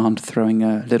 Bond throwing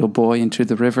a little boy into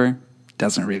the river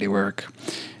doesn't really work.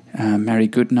 Mary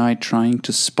Goodnight trying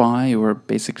to spy or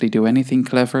basically do anything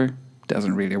clever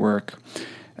doesn't really work.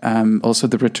 Also,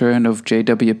 the return of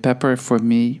J.W. Pepper, for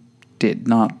me, did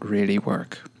not really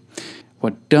work.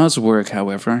 What does work,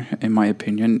 however, in my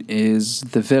opinion, is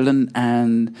the villain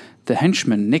and the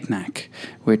henchman, Knick-Knack,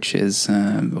 which is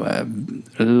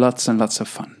lots and lots of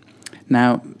fun.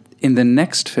 Now, in the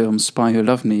next film, Spy Who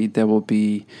Loved Me, there will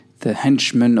be the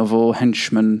henchman of all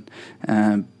henchmen,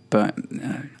 but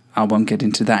I won't get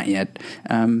into that yet.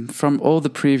 From all the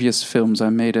previous films, I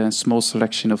made a small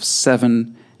selection of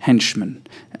 7 henchmen.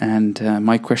 And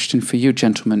my question for you,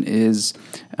 gentlemen, is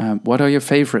what are your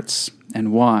favorites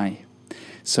and why?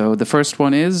 So the first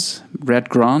one is Red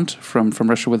Grant from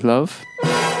Russia with Love.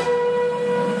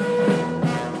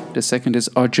 The second is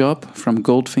Oddjob from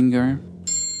Goldfinger.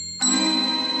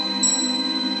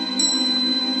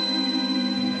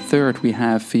 Third, we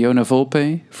have Fiona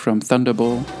Volpe from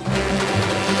Thunderball.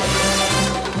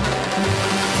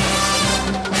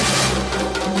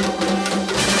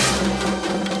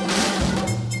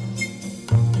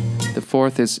 The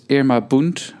fourth is Irma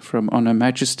Bunt from On Her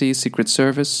Majesty's Secret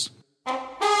Service.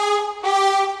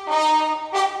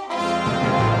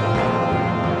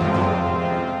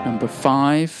 Number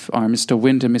 5 are Mr.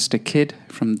 Wind and Mr. Kidd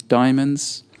from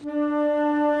Diamonds.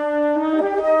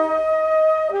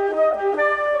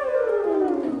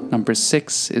 Number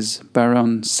 6 is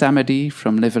Baron Samedi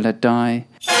from Live and Let Die.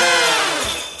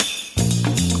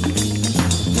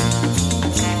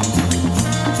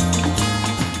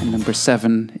 And number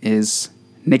 7 is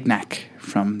Knick-Knack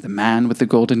from The Man with the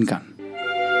Golden Gun.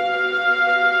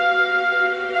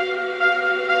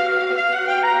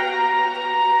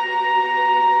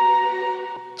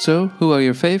 So, who are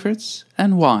your favorites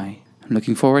and why? I'm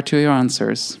looking forward to your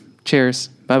answers. Cheers.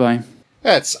 Bye-bye.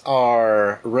 That's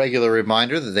our regular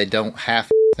reminder that they don't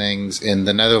have things in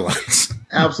the Netherlands.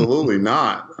 Absolutely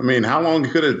not. I mean, how long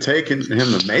could it have taken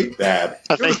him to make that?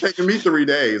 It would have taken me 3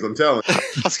 days, I'm telling you.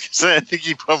 I was going to say, I think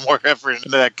he put more effort into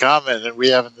that comment than we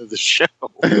have into the show.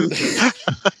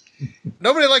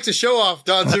 Nobody likes to show off,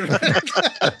 Don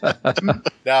Zuiderman.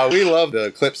 Now, we love the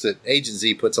clips that Agent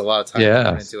Z puts a lot of time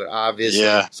into it, obviously.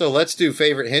 Yeah. So let's do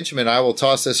favorite henchman. I will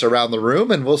toss this around the room,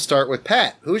 and we'll start with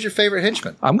Pat. Who's your favorite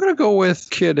henchman? I'm going to go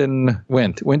with Kidd and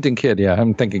Wint. Wint and Kidd, yeah.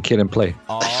 I'm thinking Kid and Play.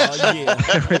 Oh, yeah.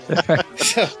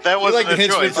 That was like the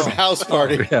henchman from House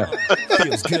Party. Yeah.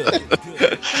 Feels good.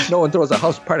 No one throws a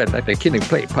house party like the Kid and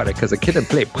Play party, because the Kid and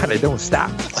Play party don't stop.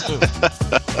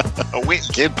 A Wint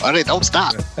and Kidd party don't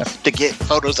stop to get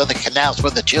photos of the canals for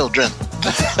the children.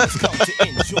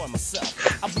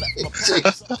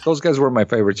 Those guys were my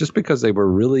favorites just because they were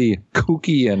really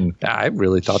kooky, and I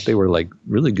really thought they were like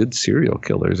really good serial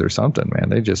killers or something, man.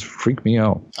 They just freaked me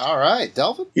out. All right,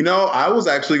 Delvin? You know, I was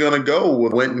actually going to go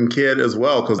with Wint and Kidd as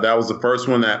well, because that was the first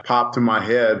one that popped in my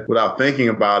head without thinking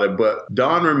about it. But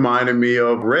Don reminded me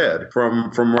of Red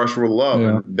from Russia with Love.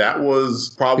 Yeah. And that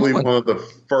was probably one of the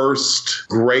first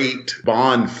great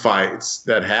Bond fights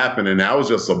that happened, and that was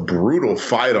just a brutal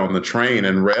fight on the train,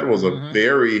 and Red was a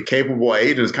very capable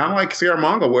agent. It's kind of like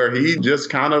Scaramanga, where he just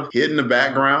kind of hid in the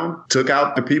background, took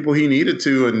out the people he needed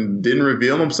to, and didn't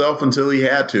reveal himself until he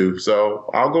had to. So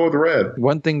I'll go with Red.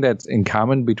 One thing that's in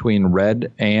common between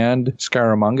Red and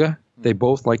Scaramanga, they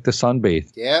both like to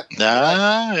sunbathe. Yep.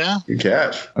 Yeah. Good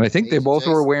catch. And I think they both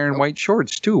were wearing white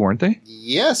shorts too, weren't they?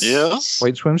 Yes.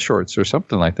 White swim shorts or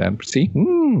something like that. See?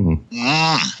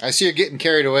 I see you're getting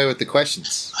carried away with the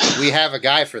questions. We have a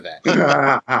guy for that.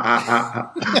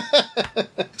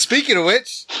 Speaking of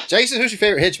which, Jason, who's your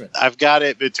favorite henchman? I've got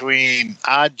it between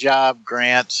Oddjob,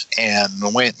 Grant, and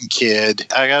Wint and Kidd.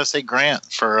 I got to say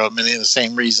Grant for many of the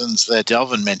same reasons that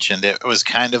Delvin mentioned. It was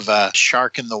kind of a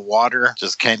shark in the water,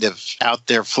 just kind of out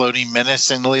there floating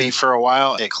menacingly for a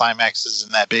while. It climaxes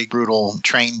in that big, brutal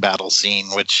train battle scene,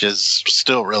 which is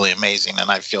still really amazing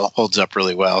and I feel holds up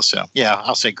really well. So, yeah,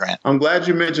 I'll say Grant. I'm glad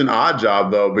you mentioned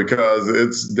Oddjob, though, because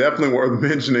it's definitely worth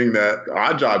mentioning that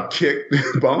Oddjob kicked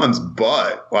Bond's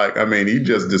butt. Like, I mean, he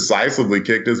just decisively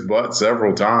kicked his butt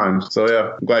several times. So,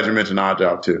 yeah, I'm glad you mentioned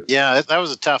Oddjob, too. Yeah, that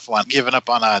was a tough one, giving up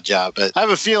on Oddjob. But I have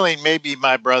a feeling maybe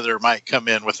my brother might come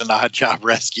in with an Oddjob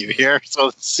rescue here. So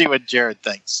let's see what Jared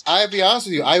thinks. I'll be honest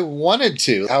with you, I wanted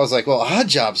to. I was like, well,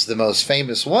 Oddjob's the most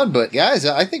famous one. But, guys,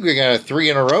 I think we got 3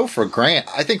 in a row for Grant.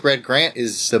 I think Red Grant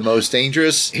is the most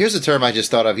dangerous. Here's a term I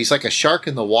just thought of. He's like a shark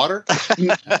in the water.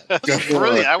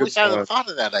 Really? I wish I had thought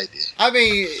of that idea. I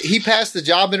mean, he passed the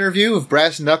job interview of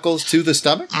brass knuckles to the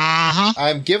stomach.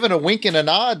 I'm giving a wink and a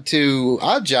nod to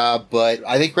Oddjob, but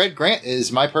I think Red Grant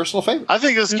is my personal favorite. I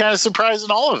think it's kind of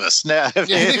surprising all of us. Now, I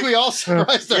think we all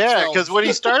surprised ourselves. Yeah, because when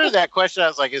he started that question, I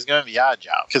was like, it's going to be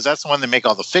Oddjob, because that's the one they make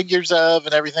all the figures of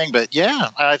and everything. But yeah,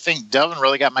 I think Delvin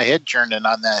really got my head churned in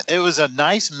on that. It was a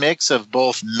nice mix of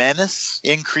both menace,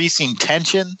 increasing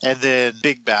tension, and then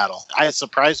big battle. I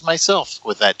surprised myself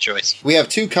with that choice. We have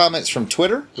 2 comments from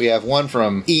Twitter. We have one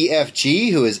from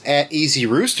EFG, who is at Easy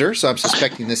Rooster, so I'm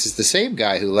suspecting this is the same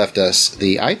guy who left us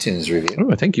the iTunes review.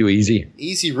 Oh, thank you, Easy.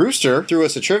 Easy Rooster threw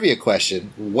us a trivia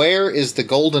question. Where is the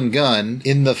golden gun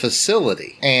in the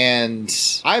facility? And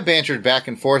I bantered back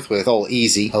and forth with old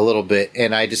Easy a little bit,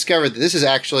 and I discovered that this is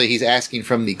actually, he's asking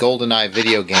from the GoldenEye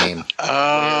video game. Where is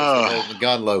the golden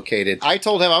gun located? I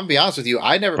told him, I'm going to be honest with you,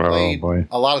 I never played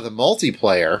a lot of the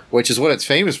multiplayer, which is what it's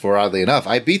famous for, oddly enough.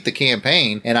 I beat the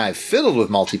campaign, and I've fiddled with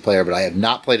multiplayer, but I have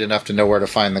not played enough to know where to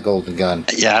find the golden gun.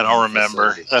 Yeah, I don't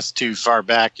remember. That's too far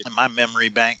back in my memory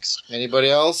banks. Anybody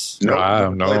else? No.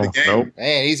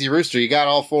 Man, Easy Rooster, you got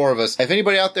all 4 of us. If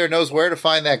anybody out there knows where to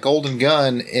find that golden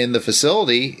gun in the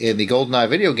facility in the GoldenEye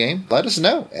video game, let us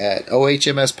know at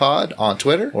OHMSPod on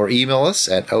Twitter or email us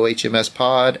at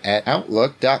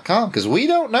ohmspod@outlook.com, because we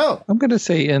don't know. I'm going to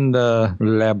say in the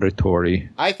laboratory.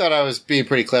 I thought I was being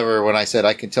pretty clever when I said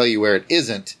I can tell you where it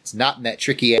isn't. It's not in that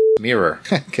tricky mirror,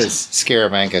 because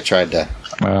Scaramanga tried to.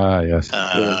 Yes.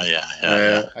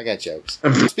 Yeah. I got jokes.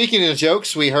 Speaking of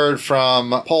jokes, we heard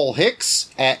from Paul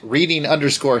Hicks at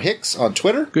reading_Hicks on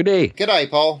Twitter. Good day. Good day,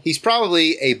 Paul. He's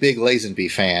probably a big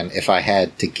Lazenby fan, if I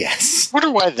had to guess.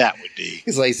 Wonder why that would be.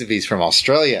 Because Lazenby's from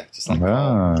Australia. Just like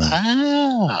Paul.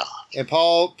 And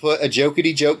Paul put a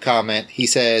jokety joke comment. He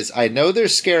says, I know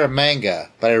there's Scaramanga,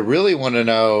 but I really want to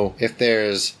know if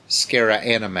there's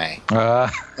Scaraanime.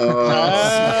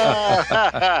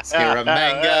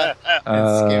 Scaramanga and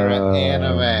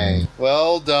Scaraanime.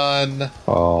 Well done,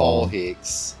 Paul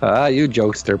Hicks. You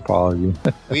jokester, Paul. You.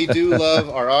 We do love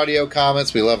our audio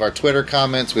comments. We love our Twitter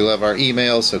comments. We love our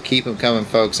emails. So keep them coming,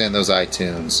 folks, and those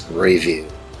iTunes reviews.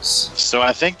 So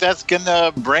I think that's going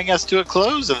to bring us to a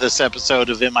close of this episode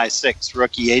of MI6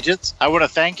 Rookie Agents. I want to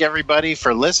thank everybody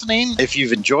for listening. If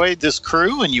you've enjoyed this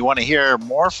crew and you want to hear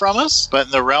more from us, but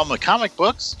in the realm of comic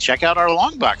books, check out our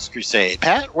Longbox Crusade.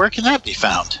 Pat, where can that be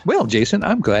found? Well, Jason,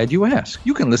 I'm glad you asked.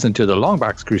 You can listen to the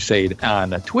Longbox Crusade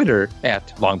on Twitter at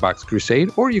Longbox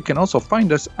Crusade, or you can also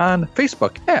find us on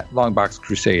Facebook at Longbox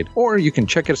Crusade, or you can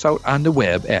check us out on the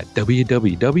web at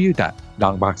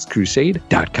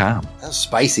www.longboxcrusade.com. That was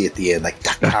spicy at the end, like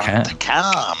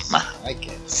 .com. I like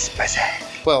it. Spicy.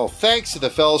 Well, thanks to the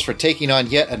fellas for taking on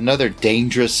yet another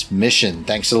dangerous mission.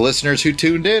 Thanks to the listeners who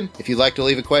tuned in. If you'd like to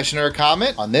leave a question or a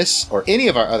comment on this or any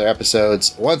of our other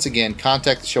episodes, once again,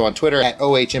 contact the show on Twitter at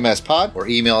OHMSPod or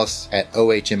email us at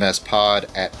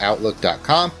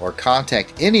ohmspod@outlook.com or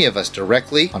contact any of us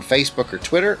directly on Facebook or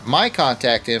Twitter. My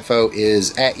contact info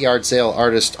is at Yard Sale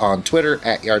Artist on Twitter,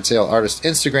 at Yard Sale Artist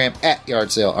Instagram, at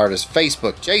Yard Sale Artist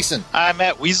Facebook. Jason? I'm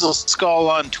at Weasel Skull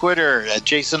on Twitter, at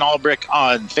Jason Albrick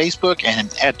on Facebook, and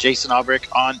at Jason Albrick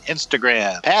on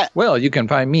Instagram. Pat? Well, you can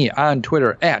find me on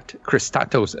Twitter at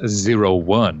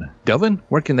Christatos01. Delvin,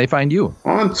 where can they find you?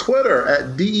 On Twitter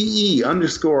at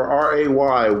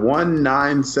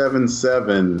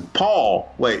DEE_RAY1977.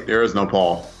 Paul. Wait, there is no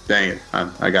Paul. Dang it.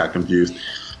 I got confused.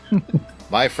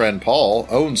 My friend Paul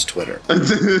owns Twitter.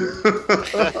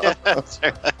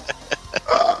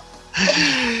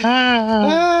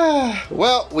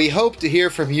 Well, we hope to hear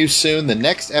from you soon. The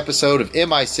next episode of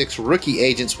MI6 Rookie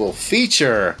Agents will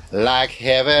feature Like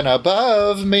Heaven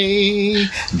Above Me,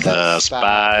 The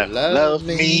Spy Love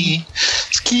Me,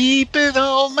 Keeping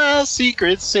all my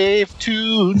secrets safe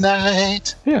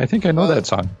tonight. Yeah, I think I know that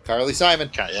song. Carly Simon.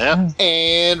 Yeah.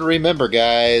 And remember,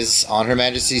 guys, On Her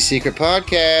Majesty's Secret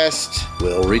Podcast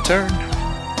will return.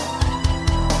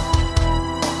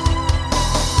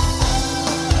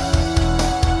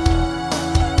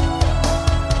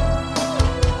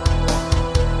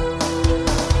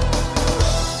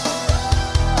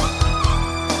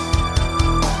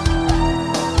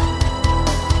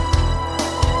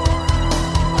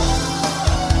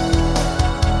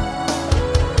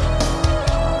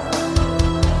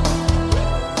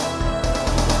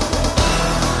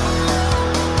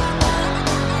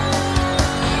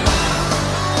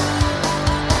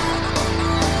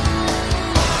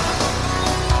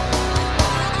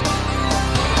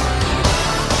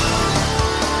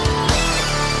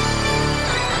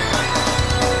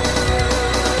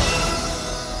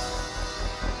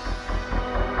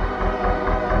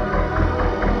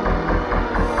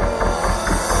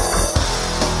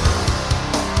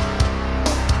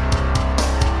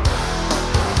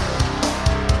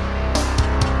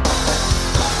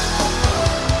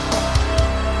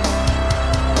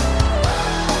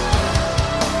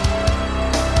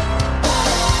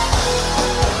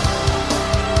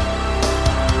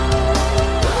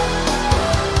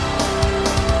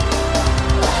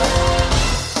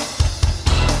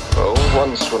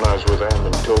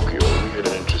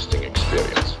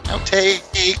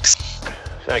 Outtakes.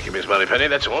 Thank you, Miss Moneypenny.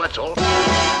 That's all.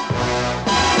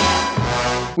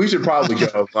 We should probably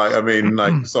go.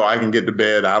 So I can get to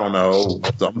bed. I don't know,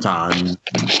 sometime.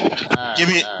 Give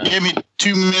me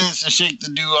 2 minutes to shake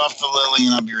the dew off the lily,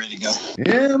 and I'll be ready to go.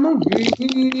 Yeah, I'm okay.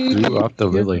 Dew off the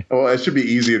lily. Well, it should be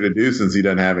easier to do since he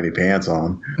doesn't have any pants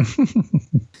on.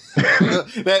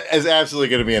 That is absolutely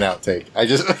going to be an outtake.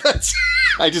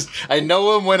 I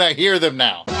know them when I hear them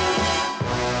now.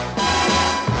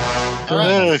 All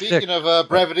right, speaking of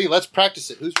brevity, let's practice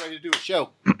it. Who's ready to do a show?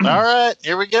 All right,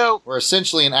 here we go. We're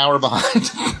essentially an hour behind.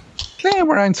 Yeah,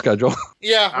 we're on schedule.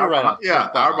 Yeah, we're right.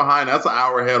 Hour behind. That's an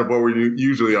hour ahead of where we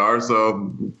usually are. So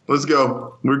let's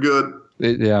go. We're good.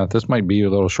 Yeah, this might be a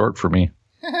little short for me.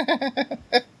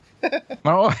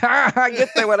 Oh, I get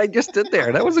that what I just did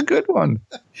there. That was a good one.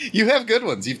 You have good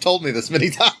ones. You've told me this many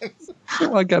times.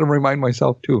 Well, I got to remind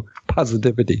myself too.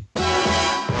 Positivity.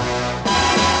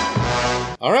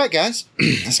 All right, guys.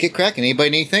 Let's get cracking.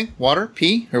 Anybody need anything? Water?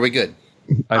 Pee? Are we good?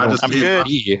 I don't I'm good.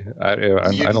 pee.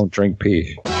 I don't drink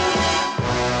pee.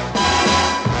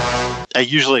 I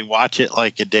usually watch it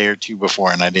like a day or two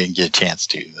before, and I didn't get a chance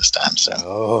to this time. So,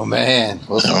 oh man,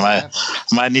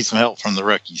 might need some help from the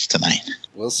rookies tonight.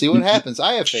 We'll see what happens.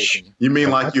 I have faith in you. You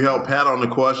mean like you help Pat on the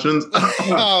questions?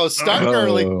 Oh, starting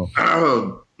early.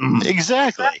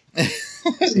 Exactly.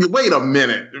 Wait a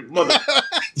minute.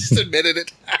 Just admitted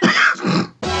it.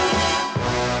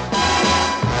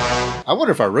 I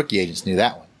wonder if our rookie agents knew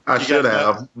that one. I should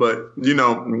have, but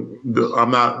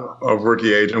I'm not a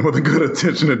rookie agent with a good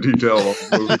attention to detail.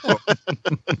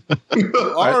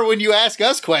 Or when you ask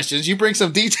us questions, you bring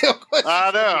some detailed questions.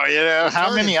 I know.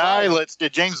 How many eyelets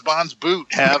did James Bond's boot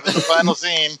have in the final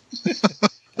scene?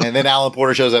 And then Alan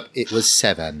Porter shows up. It was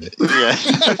 7. Yeah.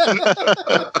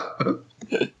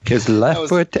 His left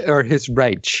foot or his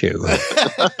right shoe?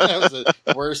 That was the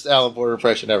worst Alan Porter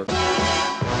impression ever.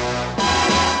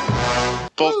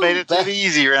 Both made it to the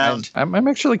easy round. I'm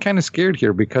actually kind of scared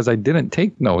here because I didn't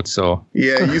take notes. So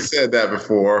yeah, you said that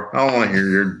before. I don't want to hear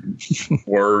your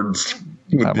words.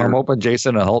 I'm hoping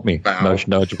Jason will help me. Nudge,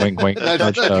 nudge, wink, wink.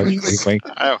 Nudge, nudge, wink, wink.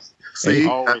 Oh. See,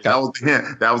 that was the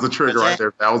hint. That was the trigger right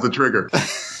there. That was the trigger.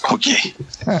 Okay.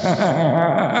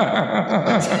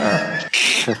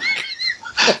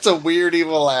 That's a weird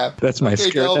evil laugh. That's my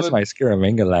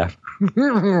Scaramanga laugh.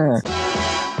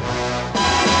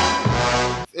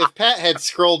 If Pat had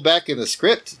scrolled back in the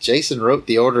script, Jason wrote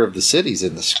the order of the cities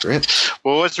in the script.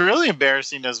 Well, what's really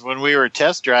embarrassing is when we were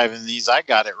test driving these, I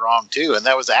got it wrong too, and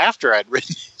that was after I'd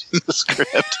written it in the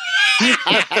script. You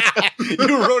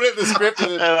wrote it in the script,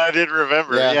 and I didn't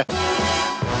remember. Yeah.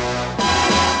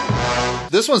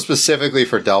 This one's specifically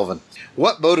for Delvin.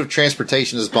 What mode of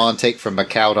transportation does Bond take from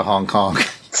Macau to Hong Kong?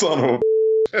 Son of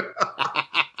a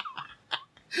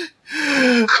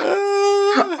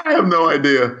I have no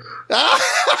idea.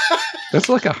 That's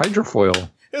like a hydrofoil.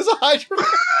 It's a hydrofoil.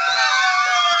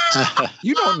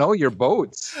 You don't know your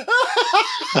boats.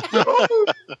 No,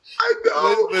 I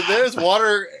know. When there's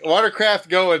watercraft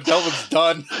going, Delvin's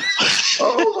done.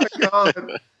 Oh my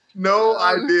god. No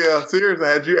idea. Seriously,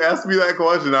 had you asked me that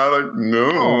question, I was like,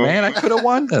 no. Oh man, I could have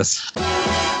won this.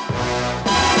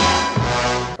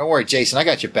 Don't worry, Jason. I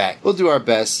got your back. We'll do our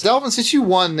best. Delvin, since you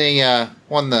won the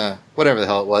whatever the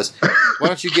hell it was, why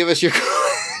don't you give us your?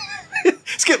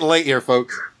 It's getting late here,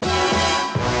 folks.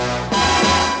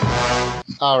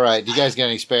 All right. Do you guys got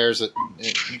any spares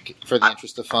for the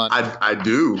interest of fun? I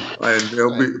do. And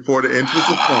it'll be for the interest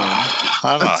of fun.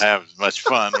 I don't have as much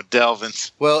fun with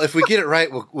Delvin's. Well, if we get it right,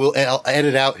 we'll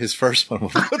edit out his first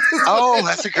one. Oh,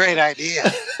 that's a great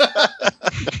idea.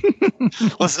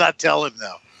 Let's not tell him,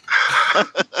 though.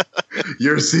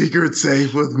 Your secret's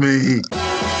safe with me.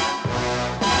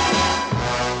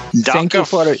 Thank you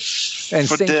for it. And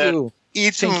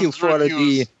thank you for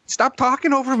the... Stop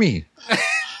talking over me.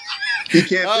 He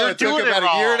can't. Oh, it took about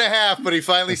a year and a half, but he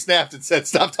finally snapped and said,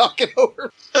 "Stop talking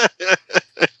over."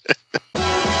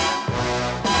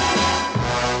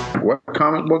 What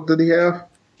comic book did he have?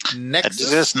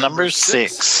 Nexus number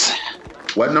 6.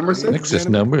 What number 6? Nexus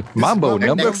number Mambo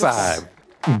number 5.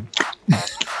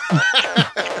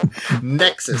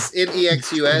 Nexus,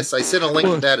 Nexus. I sent a link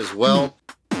to that as well.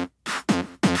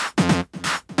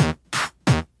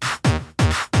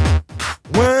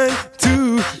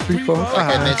 Like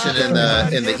I mentioned in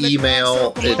the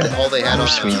email, all they had on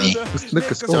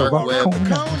dark web.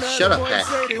 Shut up, Pat.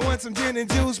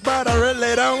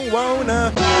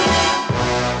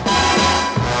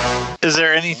 Is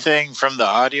there anything from the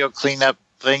audio cleanup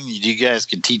thing that you guys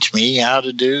could teach me how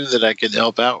to do that I could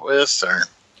help out with? Or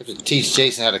Teach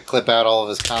Jason how to clip out all of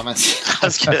his comments. I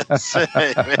was going to say,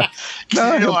 man.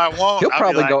 No, I won't. He'll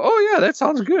probably go, oh, yeah, that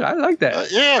sounds good. I like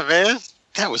that. Yeah, man.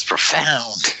 That was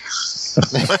profound.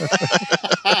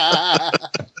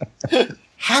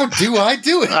 How do I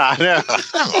do it? I know.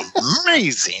 I'm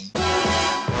amazing.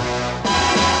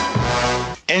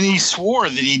 And he swore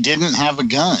that he didn't have a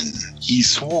gun. He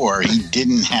swore he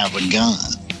didn't have a gun.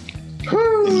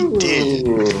 And he did.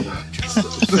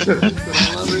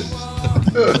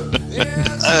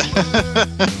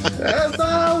 As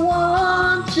I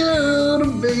want you to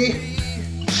be.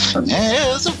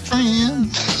 As a friend.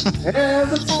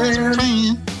 As a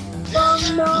friend. As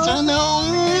an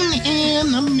known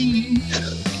enemy.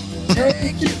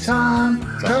 Take your time.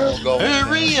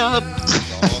 Hurry up.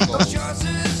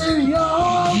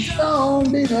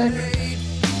 Don't be late.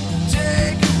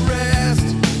 Take a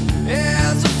rest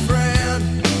as a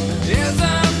friend, as I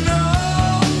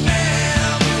know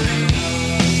memory.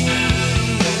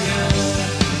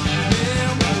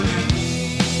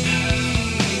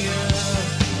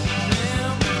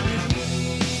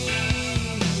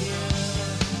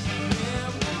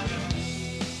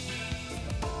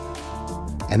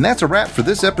 And that's a wrap for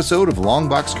this episode of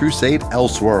Longbox Crusade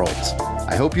Elseworlds.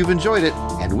 I hope you've enjoyed it,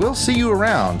 and we'll see you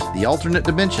around the alternate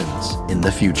dimensions in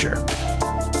the future.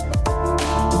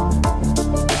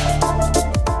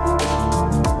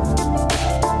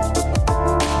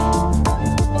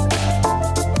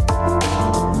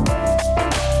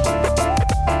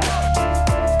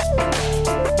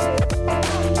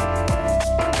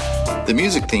 The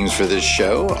music themes for this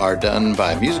show are done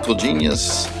by musical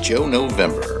genius Joe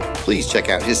November. Please check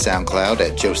out his SoundCloud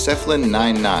at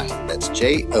Josephline99. That's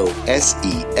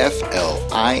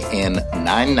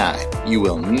Josephline99. You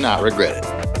will not regret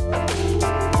it.